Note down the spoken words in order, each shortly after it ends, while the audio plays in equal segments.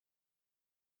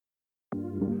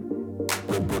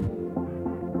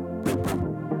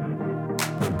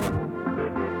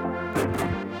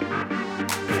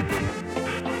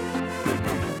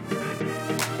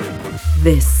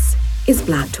This is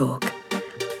Black Talk,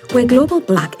 where global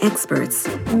Black experts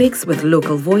mix with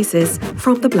local voices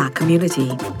from the Black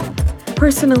community.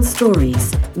 Personal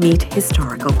stories meet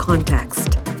historical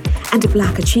context, and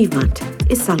Black achievement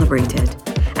is celebrated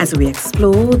as we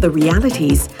explore the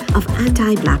realities of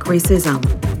anti-Black racism.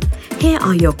 Here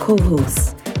are your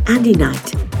co-hosts, Andy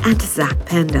Knight and Zach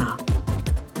Penda.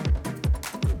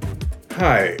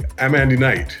 Hi, I'm Andy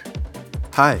Knight.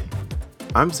 Hi,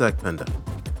 I'm Zach Penda.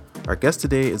 Our guest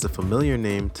today is a familiar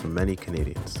name to many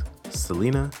Canadians,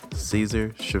 Celina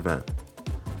Caesar Chauvin.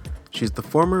 She's the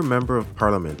former Member of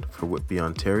Parliament for Whitby,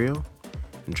 Ontario,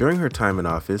 and during her time in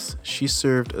office, she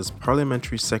served as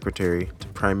Parliamentary Secretary to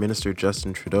Prime Minister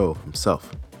Justin Trudeau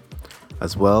himself,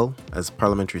 as well as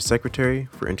Parliamentary Secretary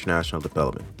for International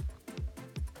Development.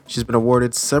 She's been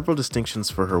awarded several distinctions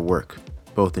for her work,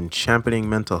 both in championing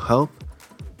mental health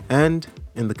and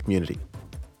in the community.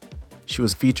 She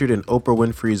was featured in Oprah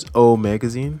Winfrey's O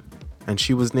magazine, and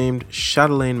she was named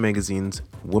Chatelaine magazine's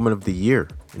Woman of the Year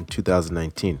in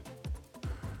 2019.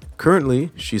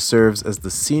 Currently, she serves as the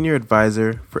Senior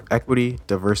Advisor for Equity,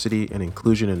 Diversity, and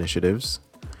Inclusion Initiatives,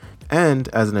 and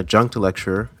as an adjunct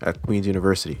lecturer at Queen's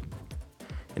University.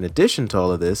 In addition to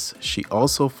all of this, she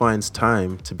also finds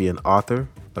time to be an author,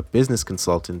 a business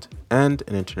consultant, and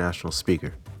an international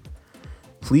speaker.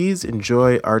 Please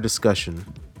enjoy our discussion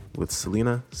with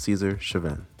Celina Caesar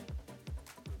Chauvin.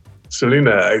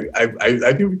 Celina,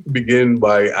 I think we can begin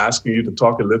by asking you to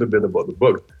talk a little bit about the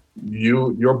book.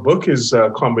 Your book is a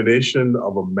combination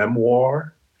of a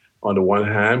memoir on the one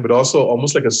hand, but also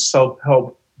almost like a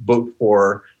self-help book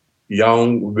for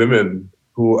young women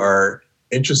who are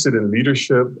interested in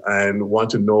leadership and want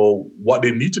to know what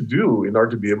they need to do in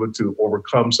order to be able to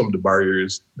overcome some of the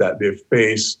barriers that they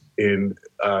face in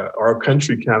our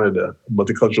country, Canada,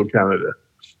 multicultural Canada.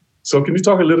 So can you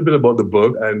talk a little bit about the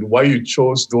book and why you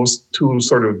chose those two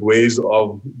sort of ways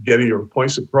of getting your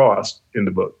points across in the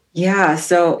book? Yeah.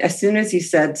 So as soon as you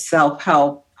said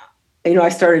self-help, I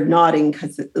started nodding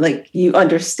because you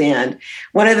understand.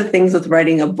 One of the things with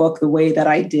writing a book the way that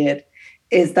I did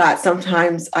is that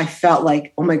sometimes I felt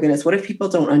like, oh my goodness, what if people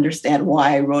don't understand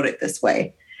why I wrote it this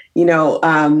way?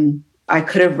 I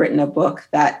could have written a book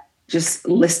that just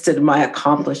listed my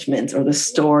accomplishments or the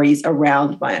stories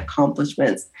around my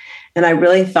accomplishments. And I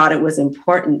really thought it was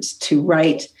important to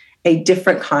write a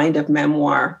different kind of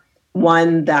memoir,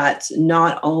 one that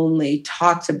not only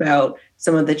talked about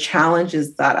some of the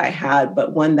challenges that I had,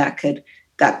 but one that could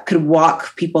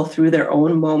walk people through their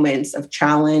own moments of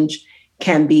challenge.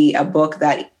 Can be a book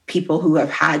that people who have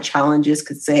had challenges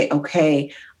could say,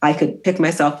 okay, I could pick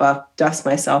myself up, dust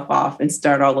myself off, and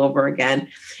start all over again.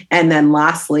 And then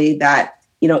lastly, that,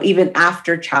 even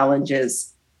after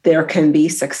challenges, there can be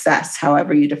success,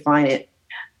 however you define it.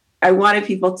 I wanted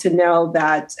people to know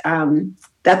that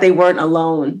that they weren't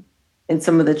alone in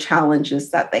some of the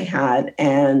challenges that they had.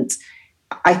 And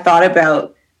I thought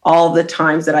about all the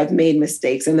times that I've made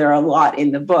mistakes, and there are a lot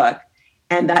in the book,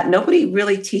 and that nobody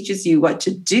really teaches you what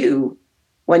to do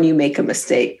when you make a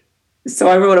mistake. So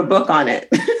I wrote a book on it.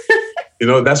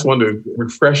 That's one of the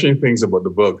refreshing things about the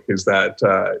book is that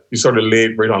you sort of lay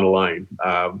it right on the line.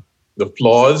 The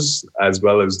flaws, as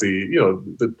well as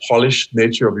the polished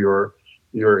nature of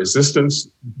your existence,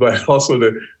 but also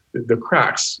the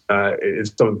cracks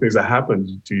is some of the things that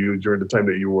happened to you during the time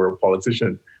that you were a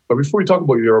politician. But before we talk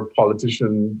about your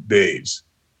politician days,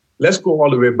 let's go all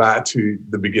the way back to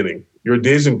the beginning. Your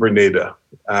days in Grenada.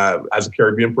 As a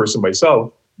Caribbean person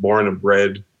myself, born and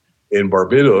bred in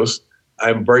Barbados,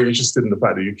 I'm very interested in the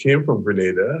fact that you came from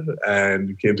Grenada and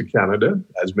you came to Canada,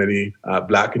 as many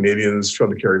Black Canadians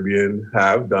from the Caribbean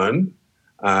have done.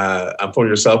 I'm from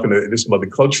yourself in this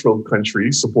multicultural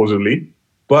country, supposedly.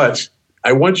 But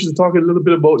I want you to talk a little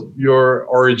bit about your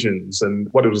origins and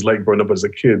what it was like growing up as a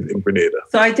kid in Grenada.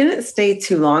 So I didn't stay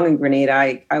too long in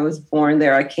Grenada. I was born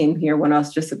there. I came here when I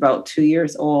was just about 2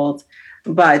 years old.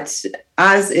 But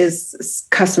as is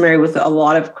customary with a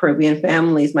lot of Caribbean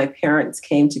families, my parents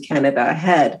came to Canada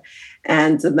ahead.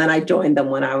 And then I joined them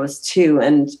when I was 2.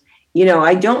 And,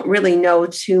 I don't really know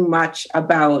too much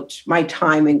about my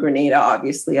time in Grenada.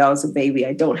 Obviously, I was a baby.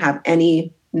 I don't have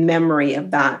any memory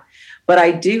of that. But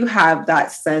I do have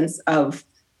that sense of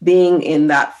being in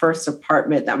that first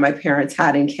apartment that my parents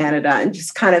had in Canada and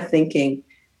just kind of thinking,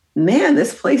 man,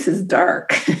 this place is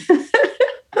dark.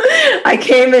 I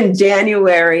came in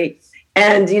January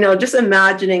and, just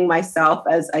imagining myself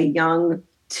as a young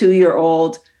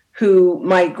 2-year-old who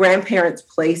my grandparents'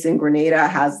 place in Grenada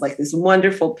has like this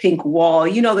wonderful pink wall.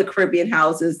 You know, the Caribbean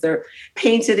houses, they're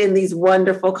painted in these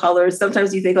wonderful colors.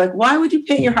 Sometimes you think like, why would you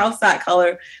paint your house that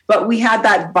color? But we had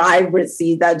that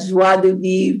vibrancy, that joie de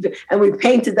vivre, and we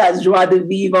painted that joie de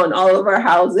vivre on all of our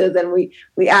houses. And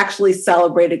we actually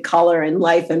celebrated color and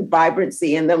life and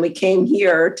vibrancy. And then we came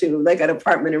here to like an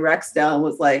apartment in Rexdale and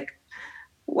was like,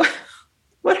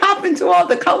 what happened to all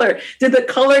the color? Did the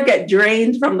color get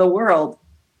drained from the world?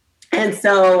 And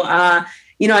so, I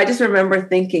just remember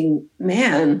thinking,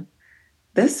 man,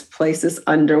 this place is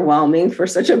underwhelming for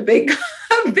such a big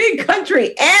country,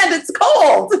 and it's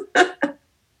cold.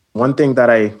 One thing that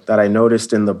I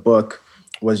noticed in the book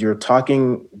was you're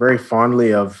talking very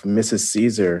fondly of Mrs.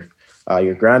 Caesar,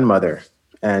 your grandmother,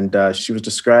 and she was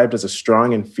described as a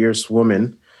strong and fierce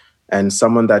woman and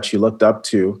someone that you looked up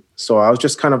to. So I was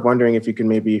just kind of wondering if you can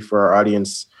maybe, for our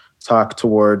audience, talk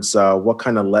towards what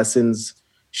kind of lessons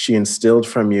she instilled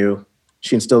in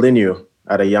you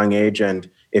at a young age, and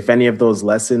if any of those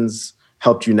lessons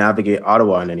helped you navigate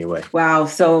Ottawa in any way. Wow.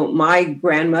 So my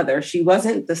grandmother, she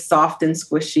wasn't the soft and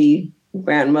squishy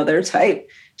grandmother type.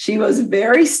 She was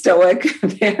very stoic,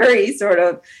 very sort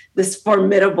of this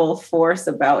formidable force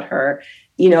about her.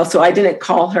 So I didn't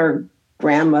call her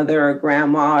grandmother or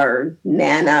grandma or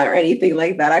nana or anything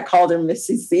like that. I called her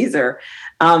Mrs. Caesar.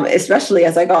 Especially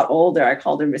as I got older, I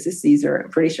called her Mrs. Caesar. I'm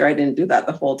pretty sure I didn't do that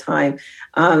the whole time.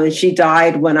 And she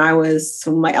died when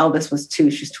my eldest was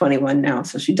 2. She's 21 now.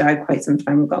 So she died quite some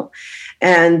time ago.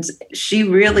 And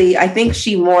I think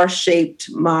she more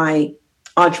shaped my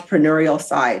entrepreneurial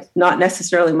side, not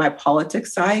necessarily my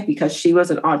politics side, because she was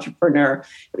an entrepreneur.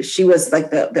 She was like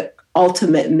the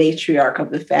ultimate matriarch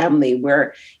of the family,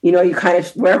 where, you kind of,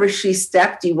 wherever she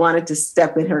stepped, you wanted to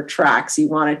step in her tracks. You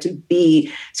wanted to be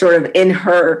sort of in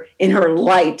her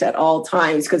light at all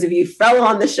times. Because if you fell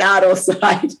on the shadow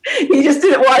side, you just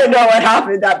didn't want to know what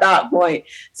happened at that point.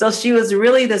 So she was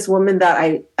really this woman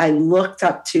that I looked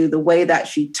up to, the way that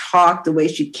she talked, the way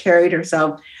she carried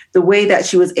herself, the way that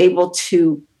she was able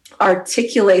to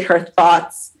articulate her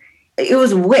thoughts. It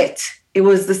was wit. It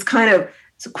was this kind of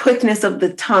quickness of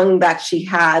the tongue that she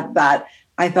had that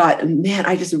I thought, man,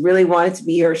 I just really wanted to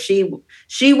be her. She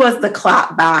was the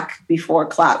clap back before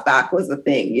clap back was a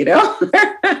thing,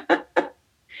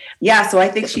 Yeah, so I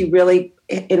think she really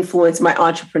influenced my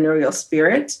entrepreneurial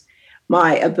spirit,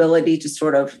 my ability to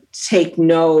sort of take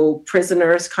no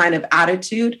prisoners kind of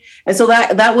attitude. And so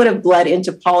that would have bled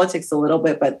into politics a little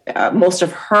bit, but most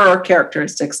of her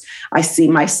characteristics, I see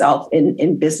myself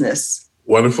in business.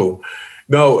 Wonderful.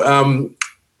 No,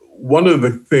 one of the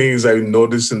things I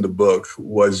noticed in the book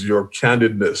was your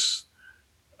candidness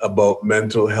about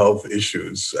mental health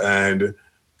issues. And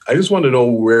I just want to know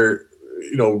where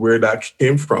that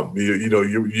came from.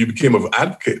 You became an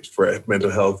advocate for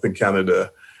mental health in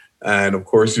Canada. And of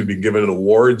course, you've been given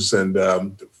awards and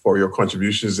for your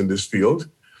contributions in this field.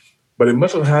 But it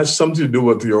must have had something to do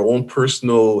with your own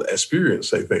personal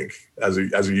experience, I think, as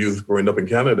a youth growing up in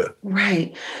Canada.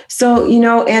 Right. So,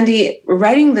 Andy,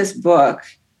 writing this book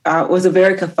was a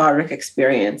very cathartic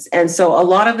experience. And so a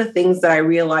lot of the things that I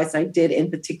realized I did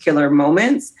in particular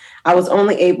moments, I was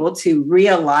only able to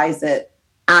realize it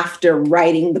after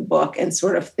writing the book and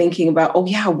sort of thinking about, oh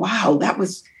yeah, wow, that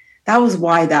was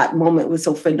why that moment was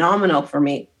so phenomenal for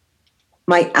me.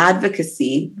 My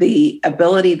advocacy, the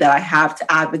ability that I have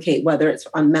to advocate, whether it's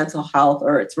on mental health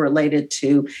or it's related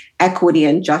to equity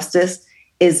and justice,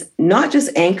 is not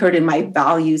just anchored in my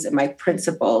values and my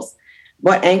principles.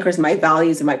 What anchors my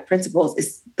values and my principles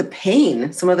is the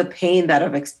pain, some of the pain that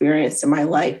I've experienced in my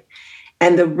life,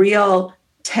 and the real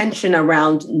tension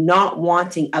around not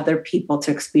wanting other people to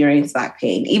experience that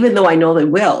pain, even though I know they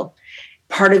will.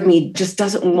 Part of me just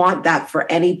doesn't want that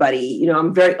for anybody.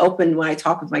 I'm very open when I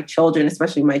talk with my children,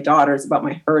 especially my daughters, about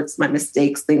my hurts, my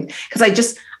mistakes, things,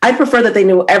 because I prefer that they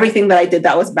knew everything that I did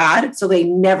that was bad, so they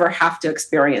never have to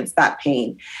experience that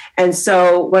pain. And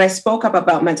so when I spoke up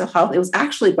about mental health, it was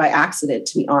actually by accident,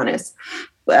 to be honest.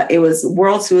 It was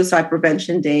World Suicide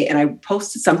Prevention Day, and I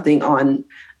posted something on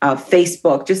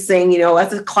Facebook just saying, as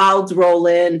the clouds roll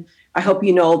in, I hope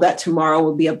you know that tomorrow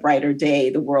will be a brighter day.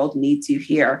 The world needs you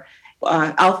here.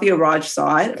 Althea Raj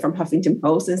saw it from Huffington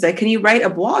Post and said, can you write a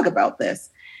blog about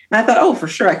this? And I thought, oh, for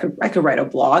sure, I could write a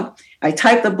blog. I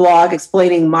typed the blog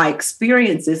explaining my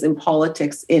experiences in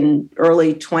politics in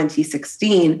early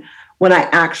 2016, when I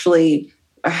actually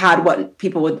had what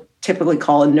people would typically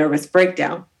call a nervous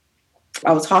breakdown.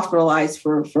 I was hospitalized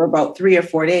for about 3 or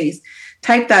 4 days,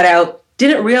 typed that out,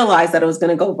 didn't realize that it was going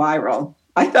to go viral.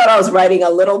 I thought I was writing a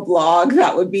little blog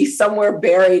that would be somewhere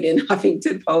buried in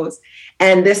Huffington Post.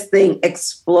 And this thing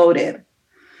exploded.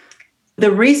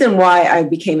 The reason why I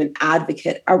became an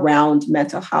advocate around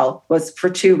mental health was for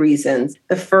two reasons.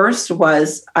 The first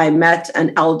was I met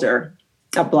an elder,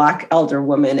 a Black elder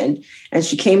woman, and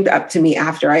she came up to me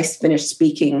after I finished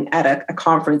speaking at a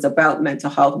conference about mental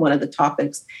health, one of the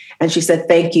topics, and she said,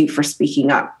 "Thank you for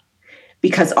speaking up."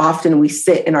 Because often we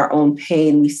sit in our own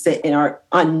pain, we sit in our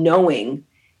unknowing,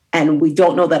 and we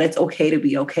don't know that it's okay to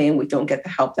be okay, and we don't get the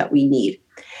help that we need.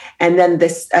 And then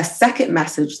a second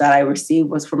message that I received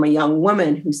was from a young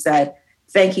woman who said,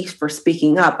 "Thank you for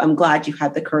speaking up. I'm glad you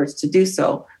had the courage to do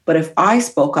so. But if I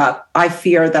spoke up, I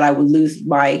fear that I would lose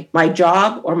my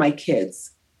job or my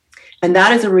kids." And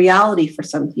that is a reality for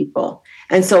some people.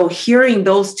 And so hearing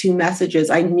those two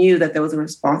messages, I knew that there was a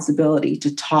responsibility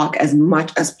to talk as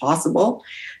much as possible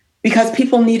because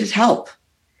people needed help.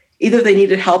 Either they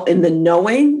needed help in the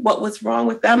knowing what was wrong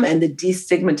with them and the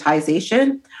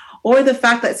destigmatization, or the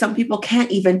fact that some people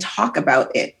can't even talk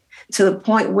about it to the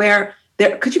point where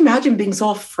could you imagine being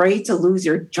so afraid to lose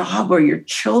your job or your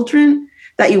children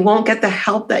that you won't get the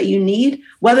help that you need?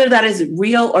 Whether that is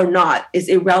real or not is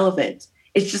irrelevant.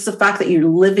 It's just the fact that you're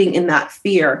living in that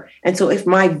fear. And so if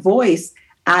my voice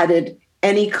added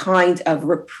any kind of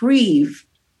reprieve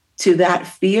to that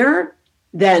fear,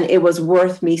 then it was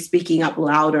worth me speaking up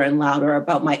louder and louder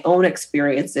about my own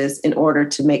experiences in order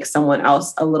to make someone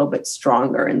else a little bit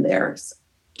stronger in theirs.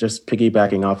 Just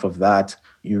piggybacking off of that,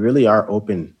 you really are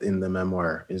open in the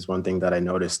memoir is one thing that I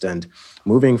noticed. And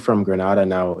moving from Grenada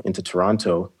now into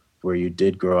Toronto, where you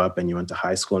did grow up and you went to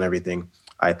high school and everything,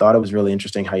 I thought it was really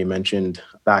interesting how you mentioned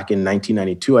back in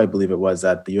 1992, I believe it was,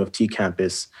 at the U of T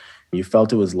campus, you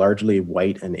felt it was largely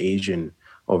white and Asian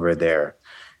over there.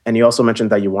 And you also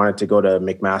mentioned that you wanted to go to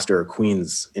McMaster or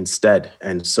Queen's instead.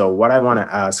 And so what I want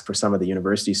to ask for some of the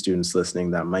university students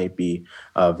listening that might be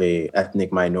of a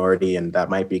ethnic minority and that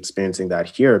might be experiencing that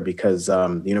here, because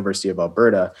the University of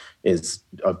Alberta is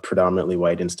a predominantly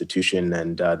white institution,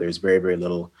 and there's very, very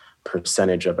little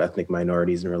percentage of ethnic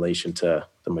minorities in relation to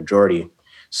the majority.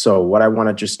 So what I want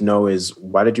to just know is,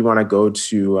 why did you want to go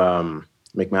to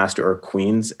McMaster or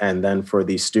Queen's? And then for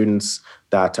the students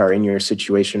that are in your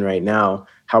situation right now,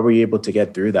 how were you able to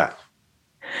get through that?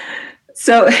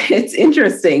 So it's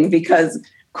interesting because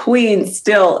Queen's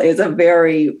still is a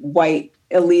very white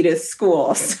elitist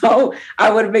school. So I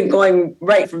would have been going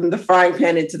right from the frying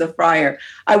pan into the fryer.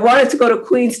 I wanted to go to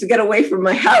Queen's to get away from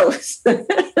my house.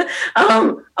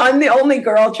 I'm the only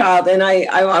girl child. And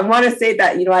I want to say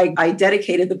that, I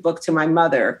dedicated the book to my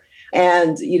mother.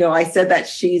 And, I said that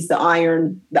she's the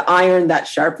iron that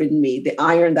sharpened me, the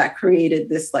iron that created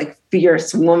this like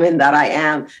fierce woman that I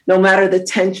am. No matter the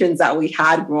tensions that we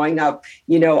had growing up,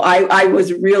 I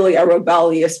was really a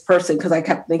rebellious person because I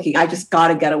kept thinking, I just got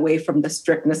to get away from the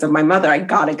strictness of my mother. I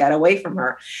got to get away from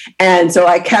her. And so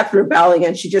I kept rebelling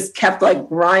and she just kept like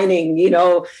grinding,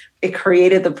 it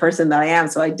created the person that I am.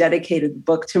 So I dedicated the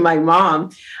book to my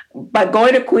mom. But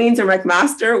going to Queen's or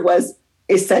McMaster was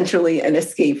essentially an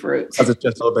escape route. It's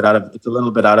just a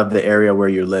little bit out of the area where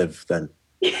you live then.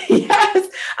 Yes.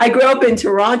 I grew up in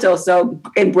Toronto, so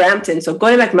in Brampton. So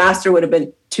going to McMaster would have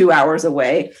been 2 hours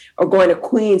away, or going to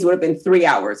Queen's would have been 3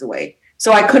 hours away.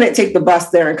 So I couldn't take the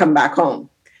bus there and come back home.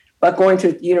 But going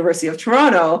to the University of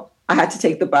Toronto, I had to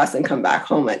take the bus and come back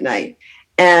home at night.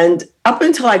 And up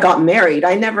until I got married,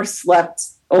 I never slept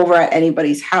over at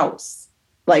anybody's house.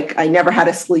 Like I never had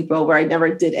a sleepover. I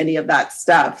never did any of that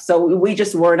stuff. So we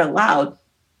just weren't allowed.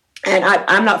 And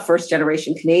I'm not first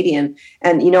generation Canadian.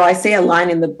 And, I say a line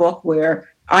in the book where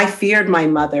I feared my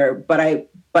mother, but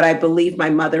I believe my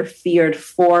mother feared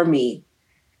for me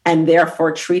and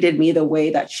therefore treated me the way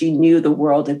that she knew the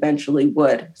world eventually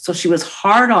would. So she was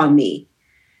hard on me,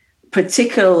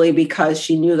 particularly because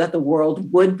she knew that the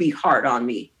world would be hard on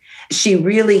me. She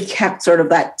really kept sort of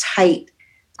that tight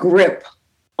grip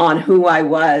on who I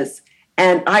was.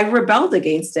 And I rebelled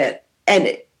against it.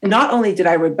 And not only did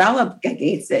I rebel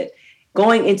against it,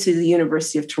 going into the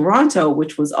University of Toronto,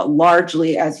 which was a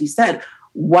largely, as you said,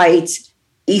 white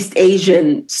East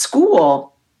Asian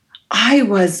school, I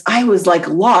was like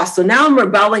lost. So now I'm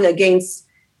rebelling against,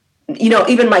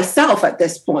 even myself at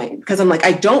this point, because I'm like,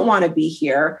 I don't want to be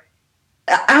here.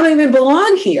 I don't even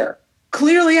belong here.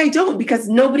 Clearly I don't, because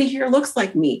nobody here looks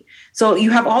like me. So you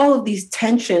have all of these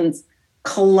tensions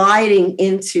colliding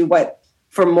into what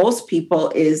for most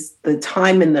people is the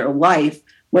time in their life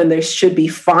when they should be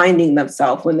finding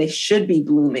themselves, when they should be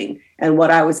blooming. And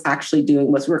what I was actually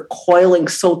doing was recoiling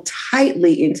so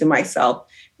tightly into myself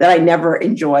that I never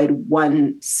enjoyed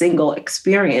one single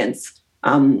experience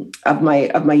of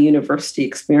my university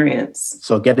experience.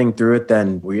 So getting through it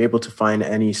then, were you able to find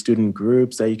any student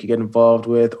groups that you could get involved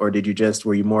with? Or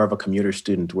were you more of a commuter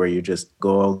student where you just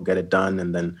go get it done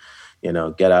and then,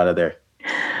 get out of there?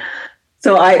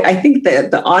 So I think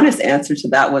that the honest answer to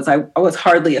that was I was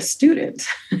hardly a student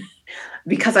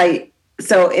because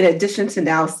so in addition to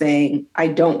now saying, I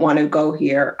don't want to go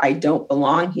here, I don't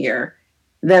belong here,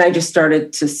 then I just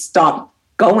started to stop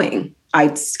going.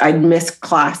 I'd miss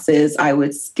classes, I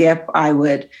would skip, I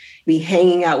would be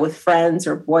hanging out with friends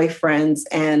or boyfriends,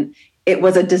 and it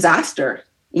was a disaster.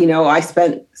 I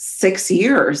spent 6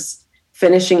 years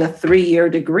finishing a 3-year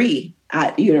degree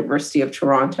at University of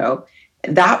Toronto.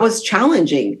 That was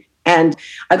challenging. And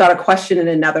I got a question in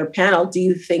another panel, do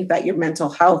you think that your mental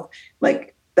health,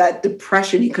 like that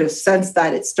depression, you could have sensed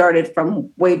that it started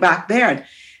from way back there?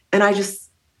 And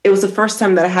it was the first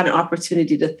time that I had an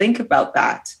opportunity to think about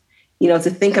that. To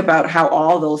think about how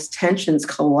all those tensions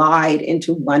collide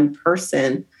into one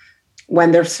person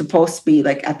when they're supposed to be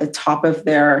like at the top of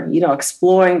their,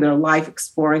 exploring their life,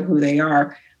 exploring who they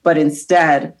are. But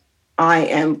instead, I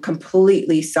am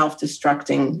completely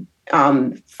self-destructing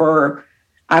for,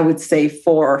 I would say,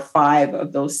 4 or 5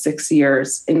 of those 6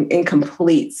 years in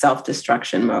complete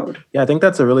self-destruction mode. Yeah, I think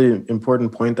that's a really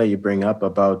important point that you bring up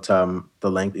about the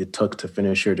length it took to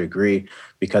finish your degree,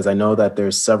 because I know that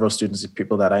there's several students,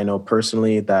 people that I know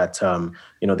personally that,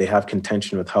 they have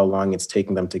contention with how long it's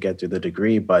taking them to get through the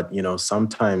degree. But,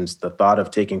 sometimes the thought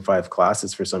of taking 5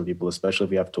 classes for some people, especially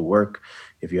if you have to work,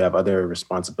 if you have other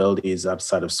responsibilities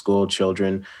outside of school,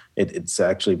 children, it's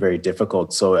actually very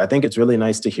difficult. So I think it's really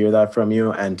nice to hear that from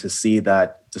you and to see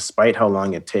that despite how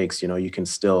long it takes, you can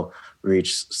still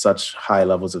reach such high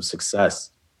levels of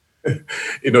success.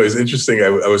 It's interesting. I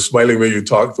was smiling when you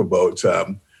talked about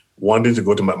wanting to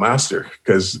go to my master,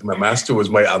 because my master was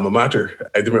my alma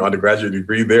mater. I did my undergraduate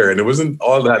degree there, and it wasn't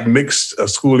all that mixed a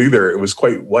school either. It was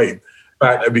quite white. In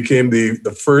fact, I became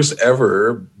the first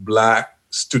ever Black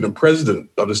student president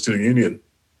of the student union.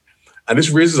 And this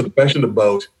raises a question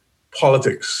about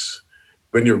politics.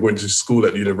 When you're going to school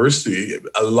at university,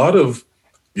 a lot of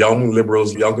young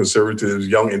liberals, young conservatives,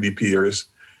 young NDPers,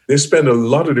 they spend a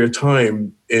lot of their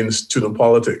time in student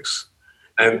politics.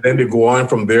 And then they go on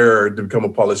from there to become a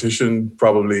politician,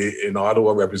 probably in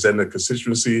Ottawa, representing a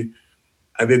constituency.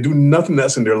 And they do nothing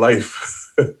else in their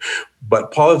life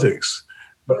but politics.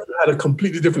 But you had a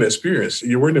completely different experience.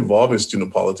 You weren't involved in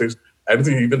student politics. I don't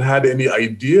think you even had any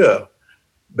idea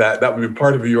that would be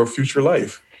part of your future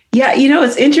life. Yeah,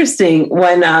 it's interesting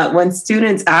when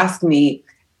students ask me,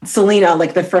 Selena,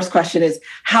 like the first question is,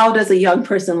 how does a young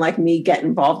person like me get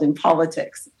involved in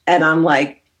politics? And I'm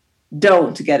like,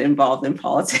 don't get involved in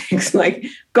politics. Like,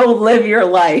 go live your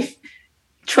life,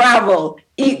 travel,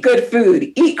 eat good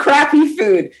food, eat crappy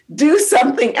food, do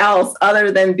something else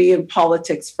other than be in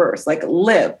politics first, like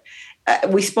live.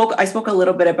 I spoke a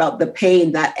little bit about the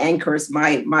pain that anchors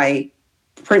my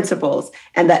principles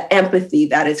and the empathy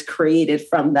that is created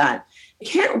from that. You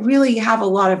can't really have a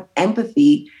lot of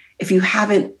empathy if you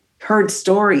haven't heard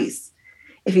stories,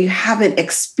 if you haven't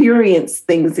experienced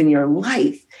things in your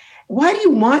life. Why do you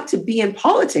want to be in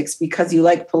politics? Because you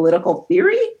like political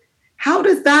theory? How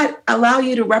does that allow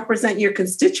you to represent your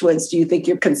constituents? Do you think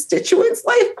your constituents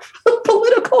like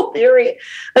political theory?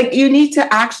 Like, you need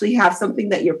to actually have something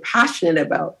that you're passionate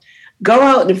about. Go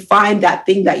out and find that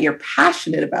thing that you're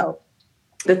passionate about.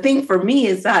 The thing for me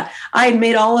is that I had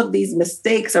made all of these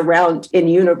mistakes around in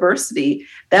university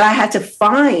that I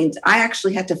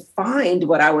actually had to find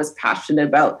what I was passionate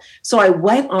about. So I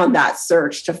went on that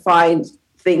search to find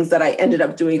things that I ended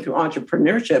up doing through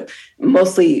entrepreneurship,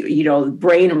 mostly,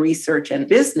 brain research and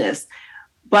business.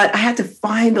 But I had to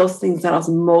find those things that I was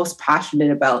most passionate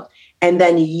about and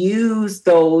then use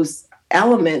those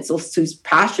elements, those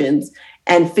passions,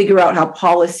 and figure out how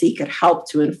policy could help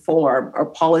to inform or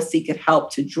policy could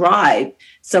help to drive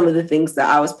some of the things that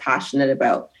I was passionate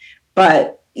about.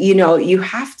 But, you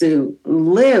have to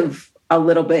live a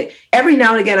little bit. Every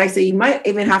now and again, I say you might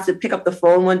even have to pick up the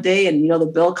phone one day and, the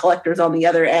bill collector's on the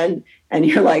other end. And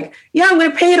you're like, yeah, I'm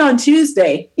going to pay it on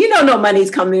Tuesday. No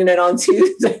money's coming in on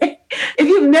Tuesday. If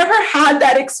you've never had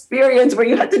that experience where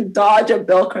you had to dodge a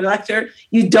bill collector,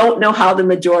 you don't know how the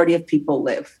majority of people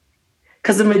live.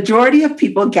 Because the majority of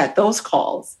people get those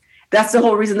calls. That's the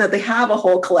whole reason that they have a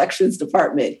whole collections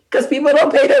department, because people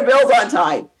don't pay their bills on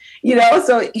time.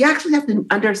 So you actually have to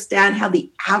understand how the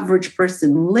average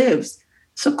person lives.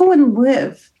 So go and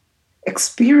live,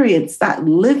 experience that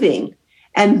living.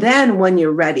 And then when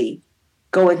you're ready,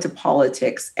 go into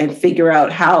politics and figure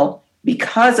out how,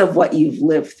 because of what you've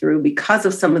lived through, because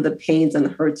of some of the pains and the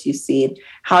hurts you've seen,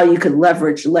 how you could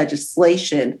leverage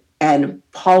legislation and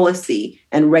policy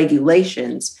and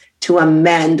regulations to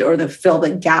amend or to fill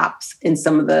the gaps in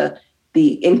some of the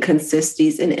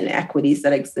inconsistencies and inequities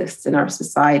that exist in our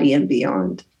society and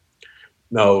beyond.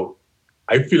 Now,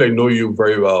 I feel I know you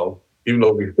very well, even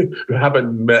though we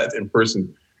haven't met in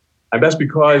person. And that's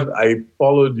because I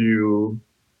followed you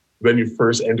when you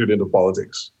first entered into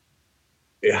politics.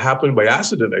 It happened by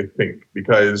accident, I think,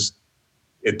 because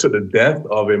it took the death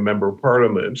of a member of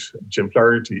parliament, Jim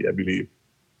Flaherty, I believe,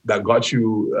 that got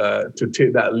you to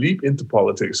take that leap into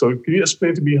politics. So can you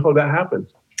explain to me how that happened?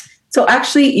 So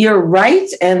actually, you're right.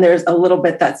 And there's a little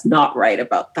bit that's not right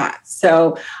about that.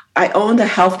 So I owned a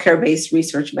healthcare-based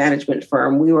research management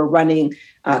firm. We were running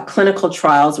clinical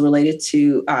trials related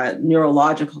to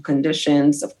neurological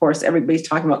conditions. Of course, everybody's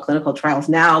talking about clinical trials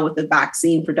now with the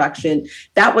vaccine production.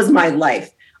 That was my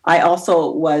life. I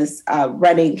also was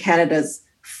running Canada's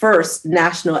first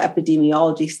national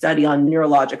epidemiology study on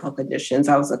neurological conditions.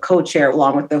 I was a co-chair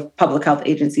along with the Public Health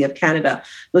Agency of Canada,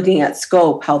 looking at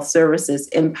scope, health services,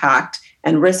 impact,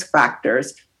 and risk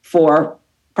factors for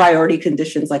priority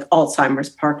conditions like Alzheimer's,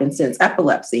 Parkinson's,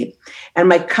 epilepsy. And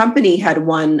my company had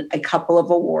won a couple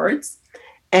of awards.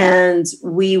 And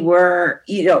we were,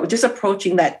 just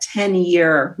approaching that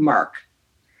 10-year mark.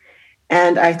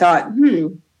 And I thought,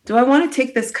 do I want to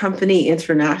take this company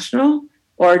international?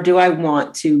 Or do I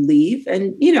want to leave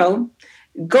and,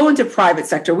 go into private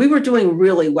sector? We were doing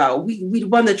really well. We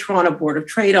won the Toronto Board of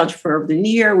Trade Entrepreneur of the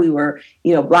Year. We were,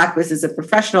 Black Business and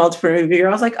Professional Entrepreneur of the Year.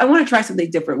 I was like, I want to try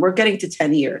something different. We're getting to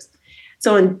 10 years.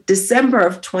 So in December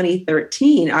of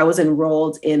 2013, I was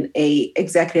enrolled in a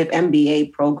executive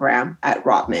MBA program at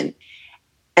Rotman.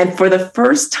 And for the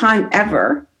first time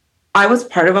ever, I was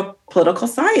part of a political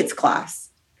science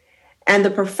class. And the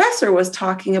professor was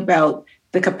talking about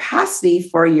the capacity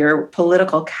for your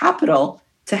political capital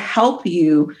to help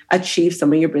you achieve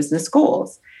some of your business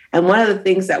goals. And one of the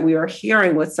things that we were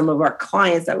hearing with some of our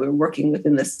clients that we were working with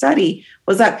in the study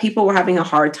was that people were having a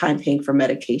hard time paying for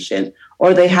medication,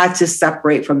 or they had to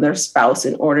separate from their spouse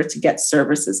in order to get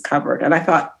services covered. And I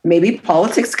thought maybe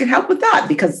politics could help with that,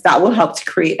 because that will help to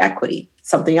create equity,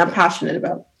 something I'm passionate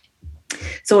about.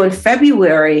 So in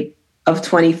February of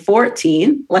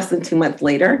 2014, less than 2 months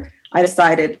later, I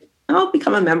decided I'll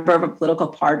become a member of a political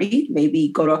party, maybe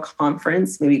go to a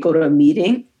conference, maybe go to a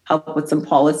meeting, help with some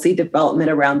policy development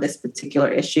around this particular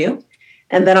issue.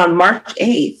 And then on March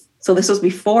 8th, so this was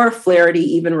before Flaherty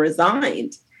even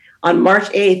resigned, on March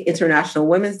 8th, International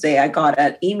Women's Day, I got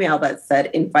an email that said,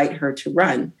 invite her to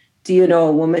run. Do you know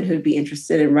a woman who'd be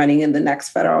interested in running in the next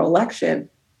federal election?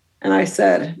 And I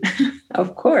said,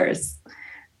 of course,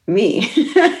 me.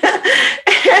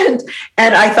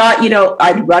 And I thought,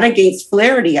 I'd run against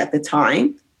Flaherty at the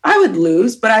time. I would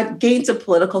lose, but I'd gain some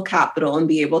political capital and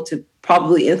be able to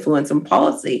probably influence some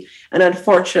policy. And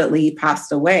unfortunately, he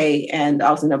passed away, and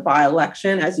I was in a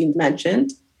by-election, as you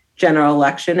mentioned, general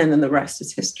election, and then the rest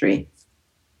is history.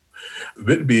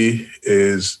 Whitby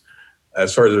is,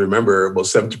 as far as I remember, about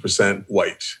 70%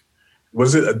 white.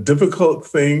 Was it a difficult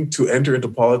thing to enter into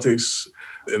politics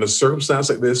in a circumstance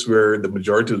like this where the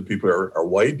majority of the people are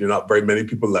white? There are not very many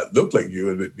people that look like you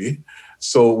in Whitby.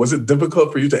 So was it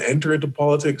difficult for you to enter into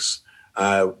politics?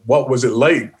 What was it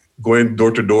like going door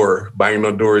to door, banging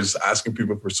on doors, asking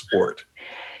people for support?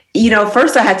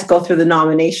 First I had to go through the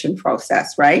nomination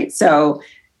process, right? So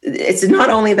it's not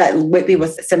only that Whitby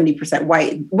was 70%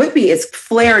 white. Whitby is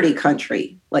Flaherty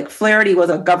country. Like Flaherty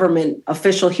was a government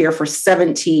official here for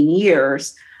 17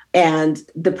 years. And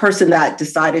the person that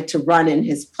decided to run in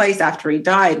his place after he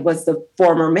died was the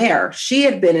former mayor. She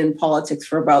had been in politics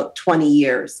for about 20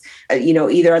 years,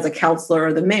 either as a councillor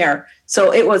or the mayor.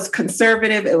 So it was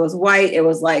conservative, it was white. It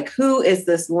was like, who is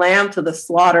this lamb to the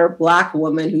slaughter Black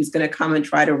woman who's going to come and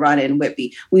try to run in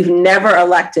Whitby? We've never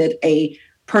elected a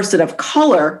person of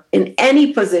color in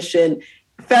any position,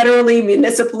 federally,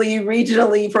 municipally,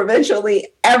 regionally, provincially,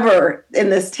 ever in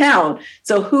this town.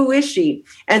 So who is she?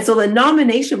 And so the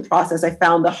nomination process I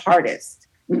found the hardest,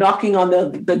 knocking on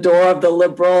the door of the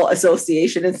Liberal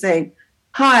Association and saying,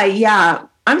 hi, yeah,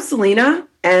 I'm Selena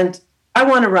and I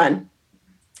want to run.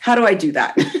 How do I do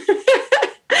that?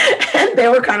 And they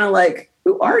were kind of like,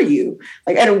 who are you?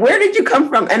 Like, and where did you come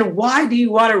from? And why do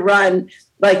you want to run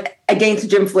like against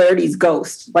Jim Flaherty's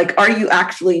ghost? Like, are you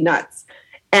actually nuts?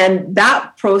 And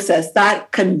that process,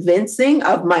 that convincing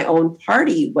of my own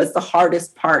party was the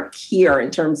hardest part here in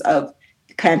terms of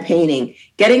campaigning.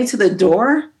 Getting to the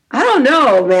door, I don't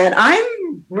know, man.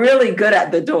 I'm really good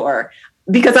at the door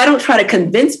because I don't try to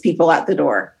convince people at the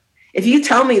door. If you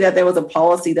tell me that there was a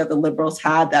policy that the Liberals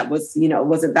had that was,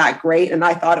 wasn't that great, and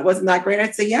I thought it wasn't that great,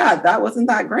 I'd say, yeah, that wasn't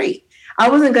that great. I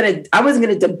wasn't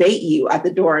gonna debate you at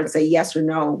the door and say yes or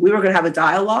no. We were gonna have a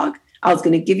dialogue. I was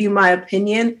gonna give you my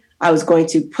opinion. I was going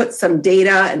to put some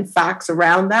data and facts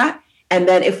around that. And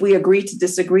then if we agree to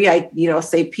disagree, I,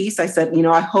 say peace. I said,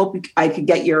 I hope I could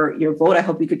get your vote. I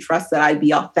hope you could trust that I'd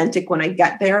be authentic when I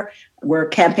get there. We're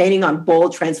campaigning on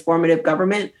bold, transformative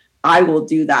government. I will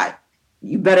do that.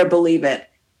 You better believe it.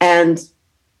 And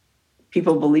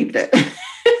people believed it.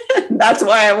 That's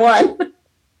why I won.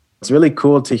 It's really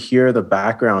cool to hear the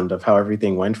background of how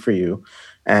everything went for you.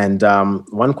 And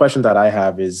one question that I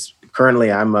have is,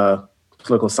 currently I'm a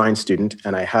political science student,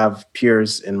 and I have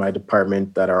peers in my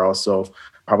department that are also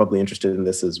probably interested in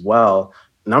this as well.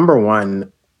 Number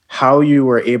one, how you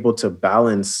were able to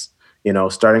balance,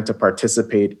 starting to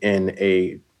participate in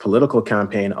a political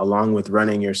campaign along with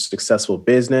running your successful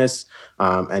business,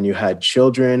 and you had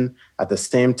children at the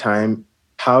same time.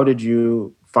 How did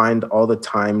you find all the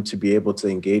time to be able to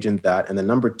engage in that? And then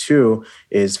number two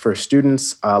is for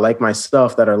students like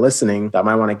myself that are listening that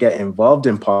might want to get involved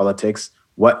in politics.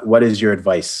 What is your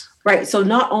advice? Right. So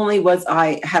not only was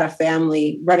I had a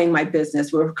family running my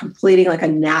business, we were completing like a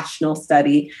national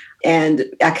study and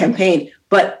a campaign,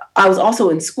 but I was also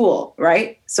in school,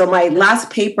 right? So my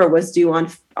last paper was due on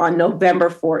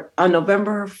November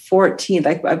 14th.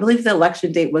 I believe the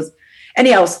election date was,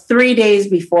 anyhow, it was 3 days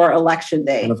before election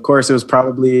day. And of course, it was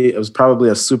probably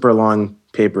a super long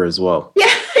paper as well. Yeah,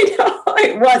 I know.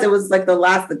 It was like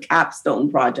the capstone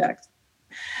project.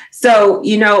 So,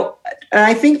 and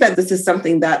I think that this is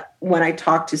something that when I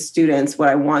talk to students, what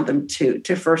I want them to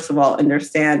first of all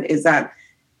understand is that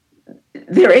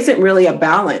there isn't really a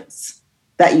balance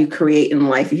that you create in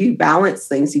life. If you balance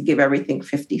things, you give everything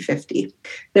 50-50.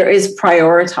 There is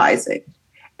prioritizing.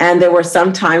 And there were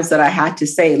some times that I had to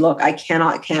say, look, I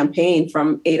cannot campaign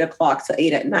from 8 o'clock to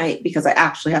 8 at night because I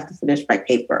actually have to finish my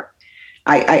paper.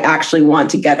 I actually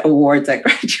want to get awards at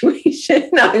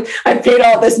graduation. I paid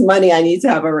all this money. I need to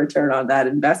have a return on that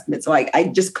investment. So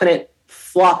I just couldn't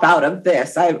flop out of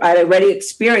this. I'd already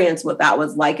experienced what that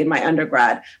was like in my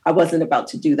undergrad. I wasn't about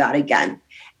to do that again.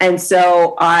 And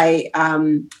so I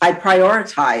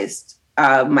prioritized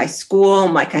my school,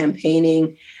 my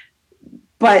campaigning.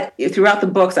 But throughout the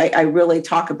books, I really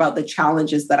talk about the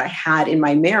challenges that I had in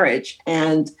my marriage.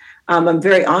 And I'm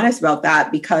very honest about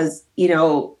that because,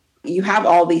 you have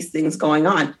all these things going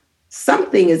on.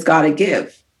 Something has got to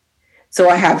give. So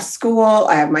I have school,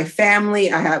 I have my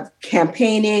family, I have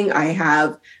campaigning, I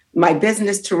have my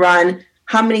business to run.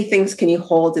 How many things can you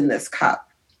hold in this cup?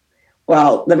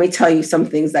 Well, let me tell you some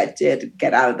things that did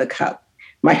get out of the cup.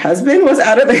 My husband was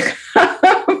out of the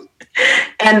cup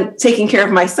and taking care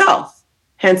of myself.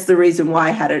 Hence the reason why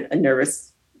I had a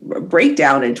nervous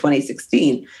breakdown in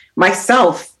 2016.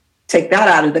 Myself, take that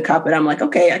out of the cup. And I'm like,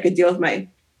 okay, I could deal with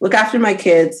look after my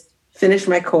kids, finish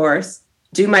my course,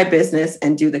 do my business,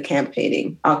 and do the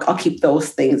campaigning. I'll keep those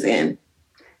things in.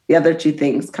 The other two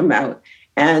things come out.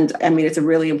 And I mean, it's a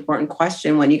really important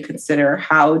question when you consider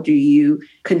how do you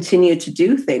continue to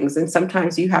do things? And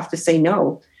sometimes you have to say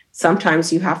no.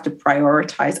 Sometimes you have to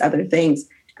prioritize other things.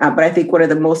 But I think one of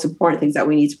the most important things that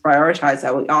we need to prioritize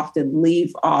that we often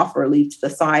leave off or leave to the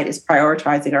side is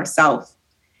prioritizing ourselves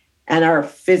and our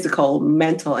physical,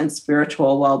 mental, and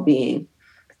spiritual well-being.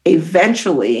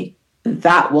 Eventually,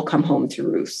 that will come home to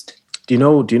roost. Do you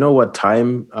know what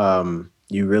time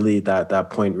you really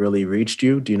that point really reached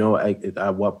you? Do you know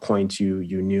at what point you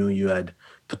knew you had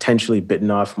potentially bitten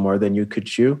off more than you could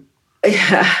chew?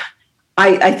 Yeah,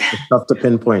 it's tough to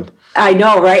pinpoint. I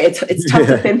know, right? It's tough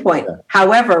to pinpoint. Yeah.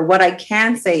 However, what I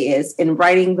can say is in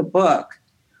writing the book,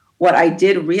 what I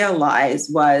did realize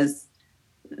was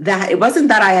that it wasn't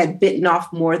that I had bitten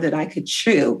off more than I could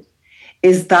chew,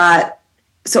 is that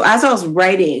so as I was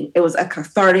writing, it was a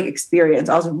cathartic experience.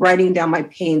 I was writing down my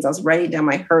pains. I was writing down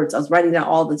my hurts. I was writing down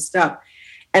all this stuff.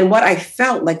 And what I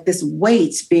felt like this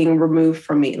weight being removed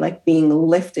from me, like being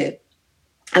lifted.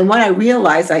 And what I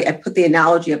realized, I put the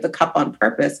analogy of the cup on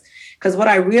purpose, because what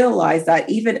I realized that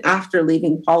even after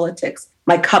leaving politics,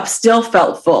 my cup still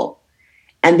felt full.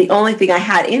 And the only thing I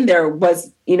had in there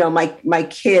was, my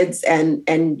kids and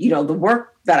the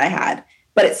work that I had,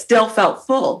 but it still felt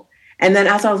full. And then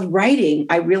as I was writing,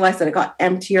 I realized that it got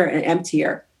emptier and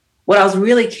emptier. What I was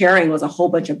really carrying was a whole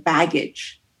bunch of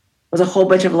baggage. It was a whole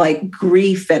bunch of like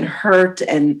grief and hurt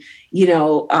and,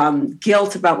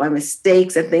 guilt about my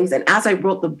mistakes and things. And as I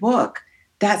wrote the book,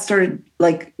 that started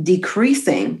like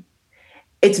decreasing.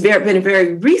 It's been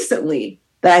very recently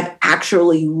that I've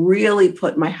actually really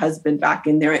put my husband back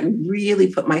in there and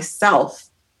really put myself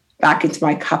back into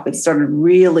my cup and started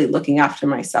really looking after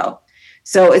myself.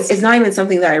 So it's not even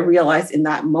something that I realized in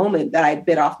that moment that I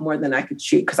bit off more than I could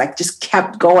chew, because I just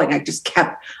kept going. I just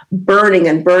kept burning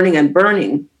and burning and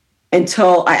burning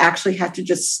until I actually had to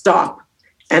just stop.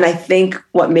 And I think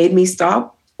what made me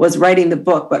stop was writing the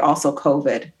book, but also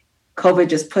COVID. COVID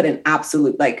just put an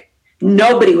absolute, like,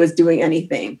 nobody was doing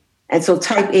anything. And so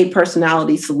type A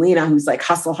personality Selena, who's like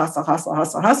hustle, hustle, hustle,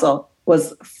 hustle, hustle,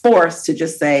 was forced to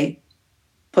just say,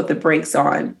 put the brakes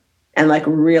on and like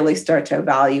really start to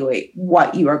evaluate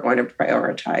what you are going to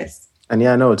prioritize. And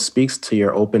yeah, no, it speaks to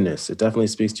your openness. It definitely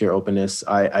speaks to your openness.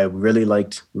 I really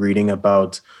liked reading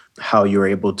about how you were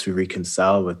able to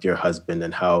reconcile with your husband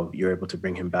and how you're able to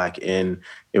bring him back in.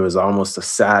 It was almost a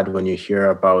sad when you hear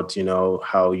about,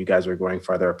 how you guys were going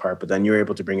farther apart, but then you were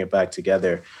able to bring it back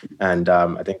together. And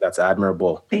I think that's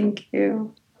admirable. Thank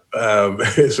you.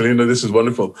 Selena, this is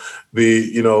wonderful.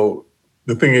 The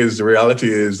thing is, the reality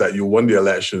is that you won the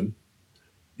election,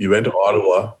 you went to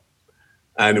Ottawa,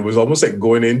 and it was almost like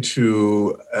going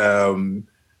into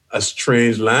a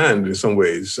strange land in some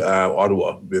ways,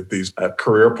 Ottawa, with these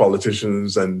career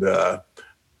politicians and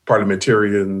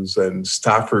parliamentarians and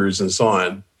staffers and so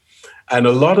on. And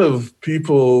a lot of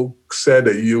people said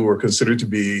that you were considered to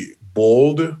be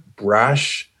bold,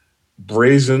 brash,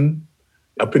 brazen,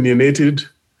 opinionated.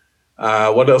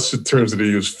 What else terms did they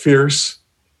use? Fierce.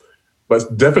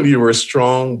 But definitely you were a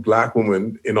strong Black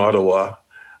woman in Ottawa.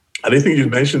 I didn't think you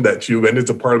mentioned that you went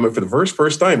into Parliament for the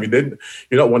first time. You're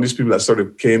not one of these people that sort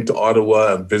of came to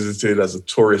Ottawa and visited as a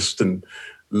tourist and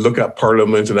look at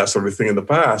Parliament and that sort of thing in the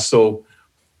past. So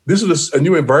this is a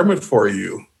new environment for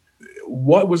you.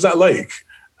 What was that like?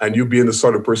 And you being the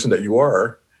sort of person that you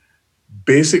are,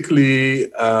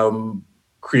 basically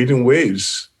creating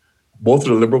waves, both for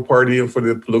the Liberal Party and for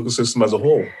the political system as a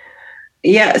whole.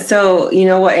 Yeah. So, you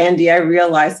know what, Andy, I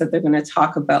realized that they're going to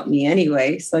talk about me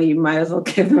anyway. So you might as well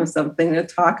give them something to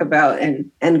talk about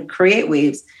and create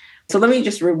waves. So let me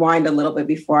just rewind a little bit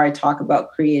before I talk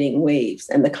about creating waves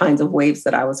and the kinds of waves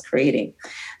that I was creating.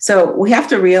 So we have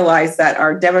to realize that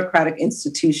our democratic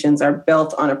institutions are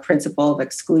built on a principle of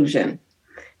exclusion,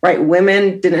 right?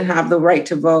 Women didn't have the right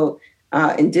to vote.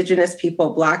 Indigenous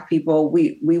people, Black people,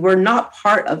 we were not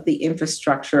part of the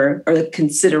infrastructure or the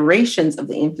considerations of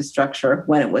the infrastructure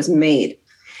when it was made.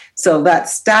 So that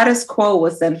status quo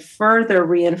was then further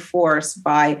reinforced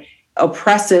by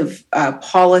oppressive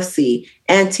policy,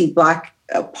 anti-Black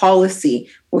policy.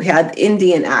 We had the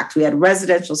Indian Act, we had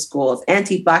residential schools,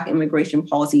 anti-Black immigration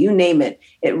policy, you name it.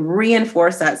 It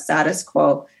reinforced that status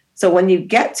quo. So when you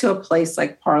get to a place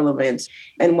like Parliament,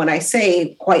 and when I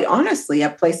say, quite honestly, a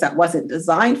place that wasn't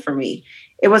designed for me,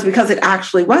 it was because it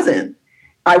actually wasn't.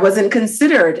 I wasn't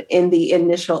considered in the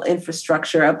initial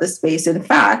infrastructure of the space. In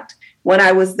fact, when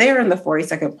I was there in the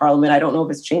 42nd Parliament, I don't know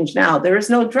if it's changed now, there is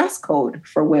no dress code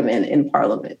for women in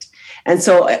Parliament. And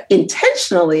so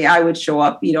intentionally, I would show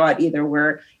up, I'd either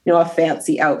wear, a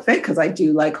fancy outfit because I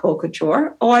do like haute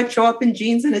couture, or I'd show up in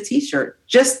jeans and a t-shirt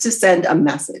just to send a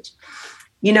message.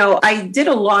 I did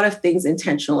a lot of things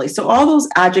intentionally. So all those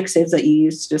adjectives that you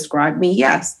used to describe me,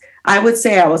 yes, I would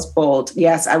say I was bold.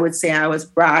 Yes, I would say I was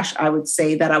brash. I would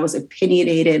say that I was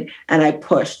opinionated and I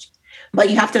pushed.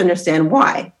 But you have to understand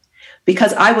why.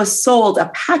 Because I was sold a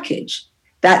package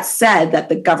that said that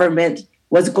the government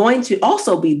was going to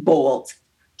also be bold,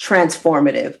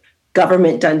 transformative,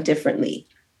 government done differently,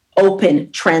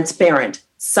 open, transparent,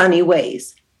 sunny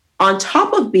ways. On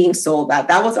top of being sold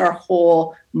that was our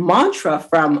whole mantra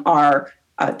from our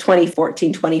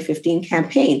 2014, 2015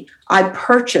 campaign. I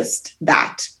purchased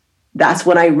that. That's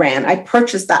when I ran. I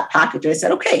purchased that package. I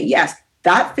said, okay, yes,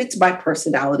 that fits my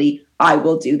personality. I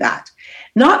will do that.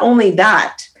 Not only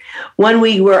that, when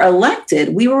we were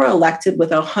elected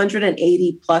with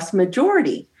 180 plus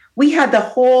majority. We had the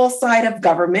whole side of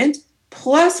government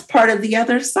plus part of the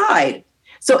other side.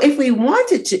 So if we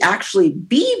wanted to actually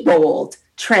be bold,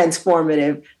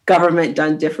 transformative, government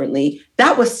done differently,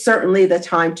 that was certainly the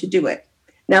time to do it.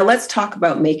 Now let's talk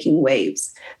about making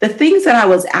waves. The things that I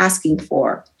was asking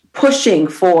for, pushing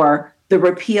for the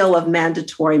repeal of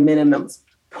mandatory minimums,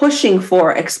 pushing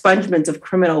for expungement of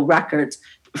criminal records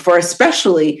for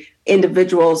especially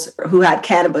individuals who had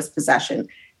cannabis possession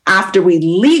after we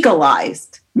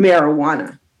legalized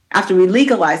marijuana, after we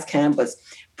legalized cannabis,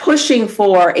 pushing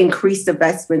for increased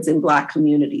investments in Black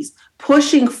communities,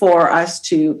 pushing for us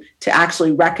to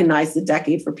actually recognize the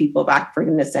Decade for People of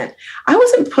African Descent. I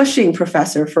wasn't pushing,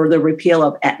 Professor, for the repeal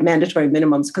of mandatory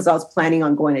minimums because I was planning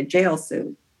on going to jail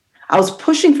soon. I was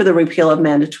pushing for the repeal of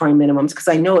mandatory minimums because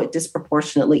I know it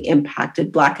disproportionately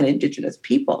impacted Black and Indigenous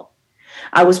people.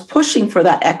 I was pushing for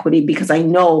that equity because I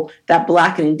know that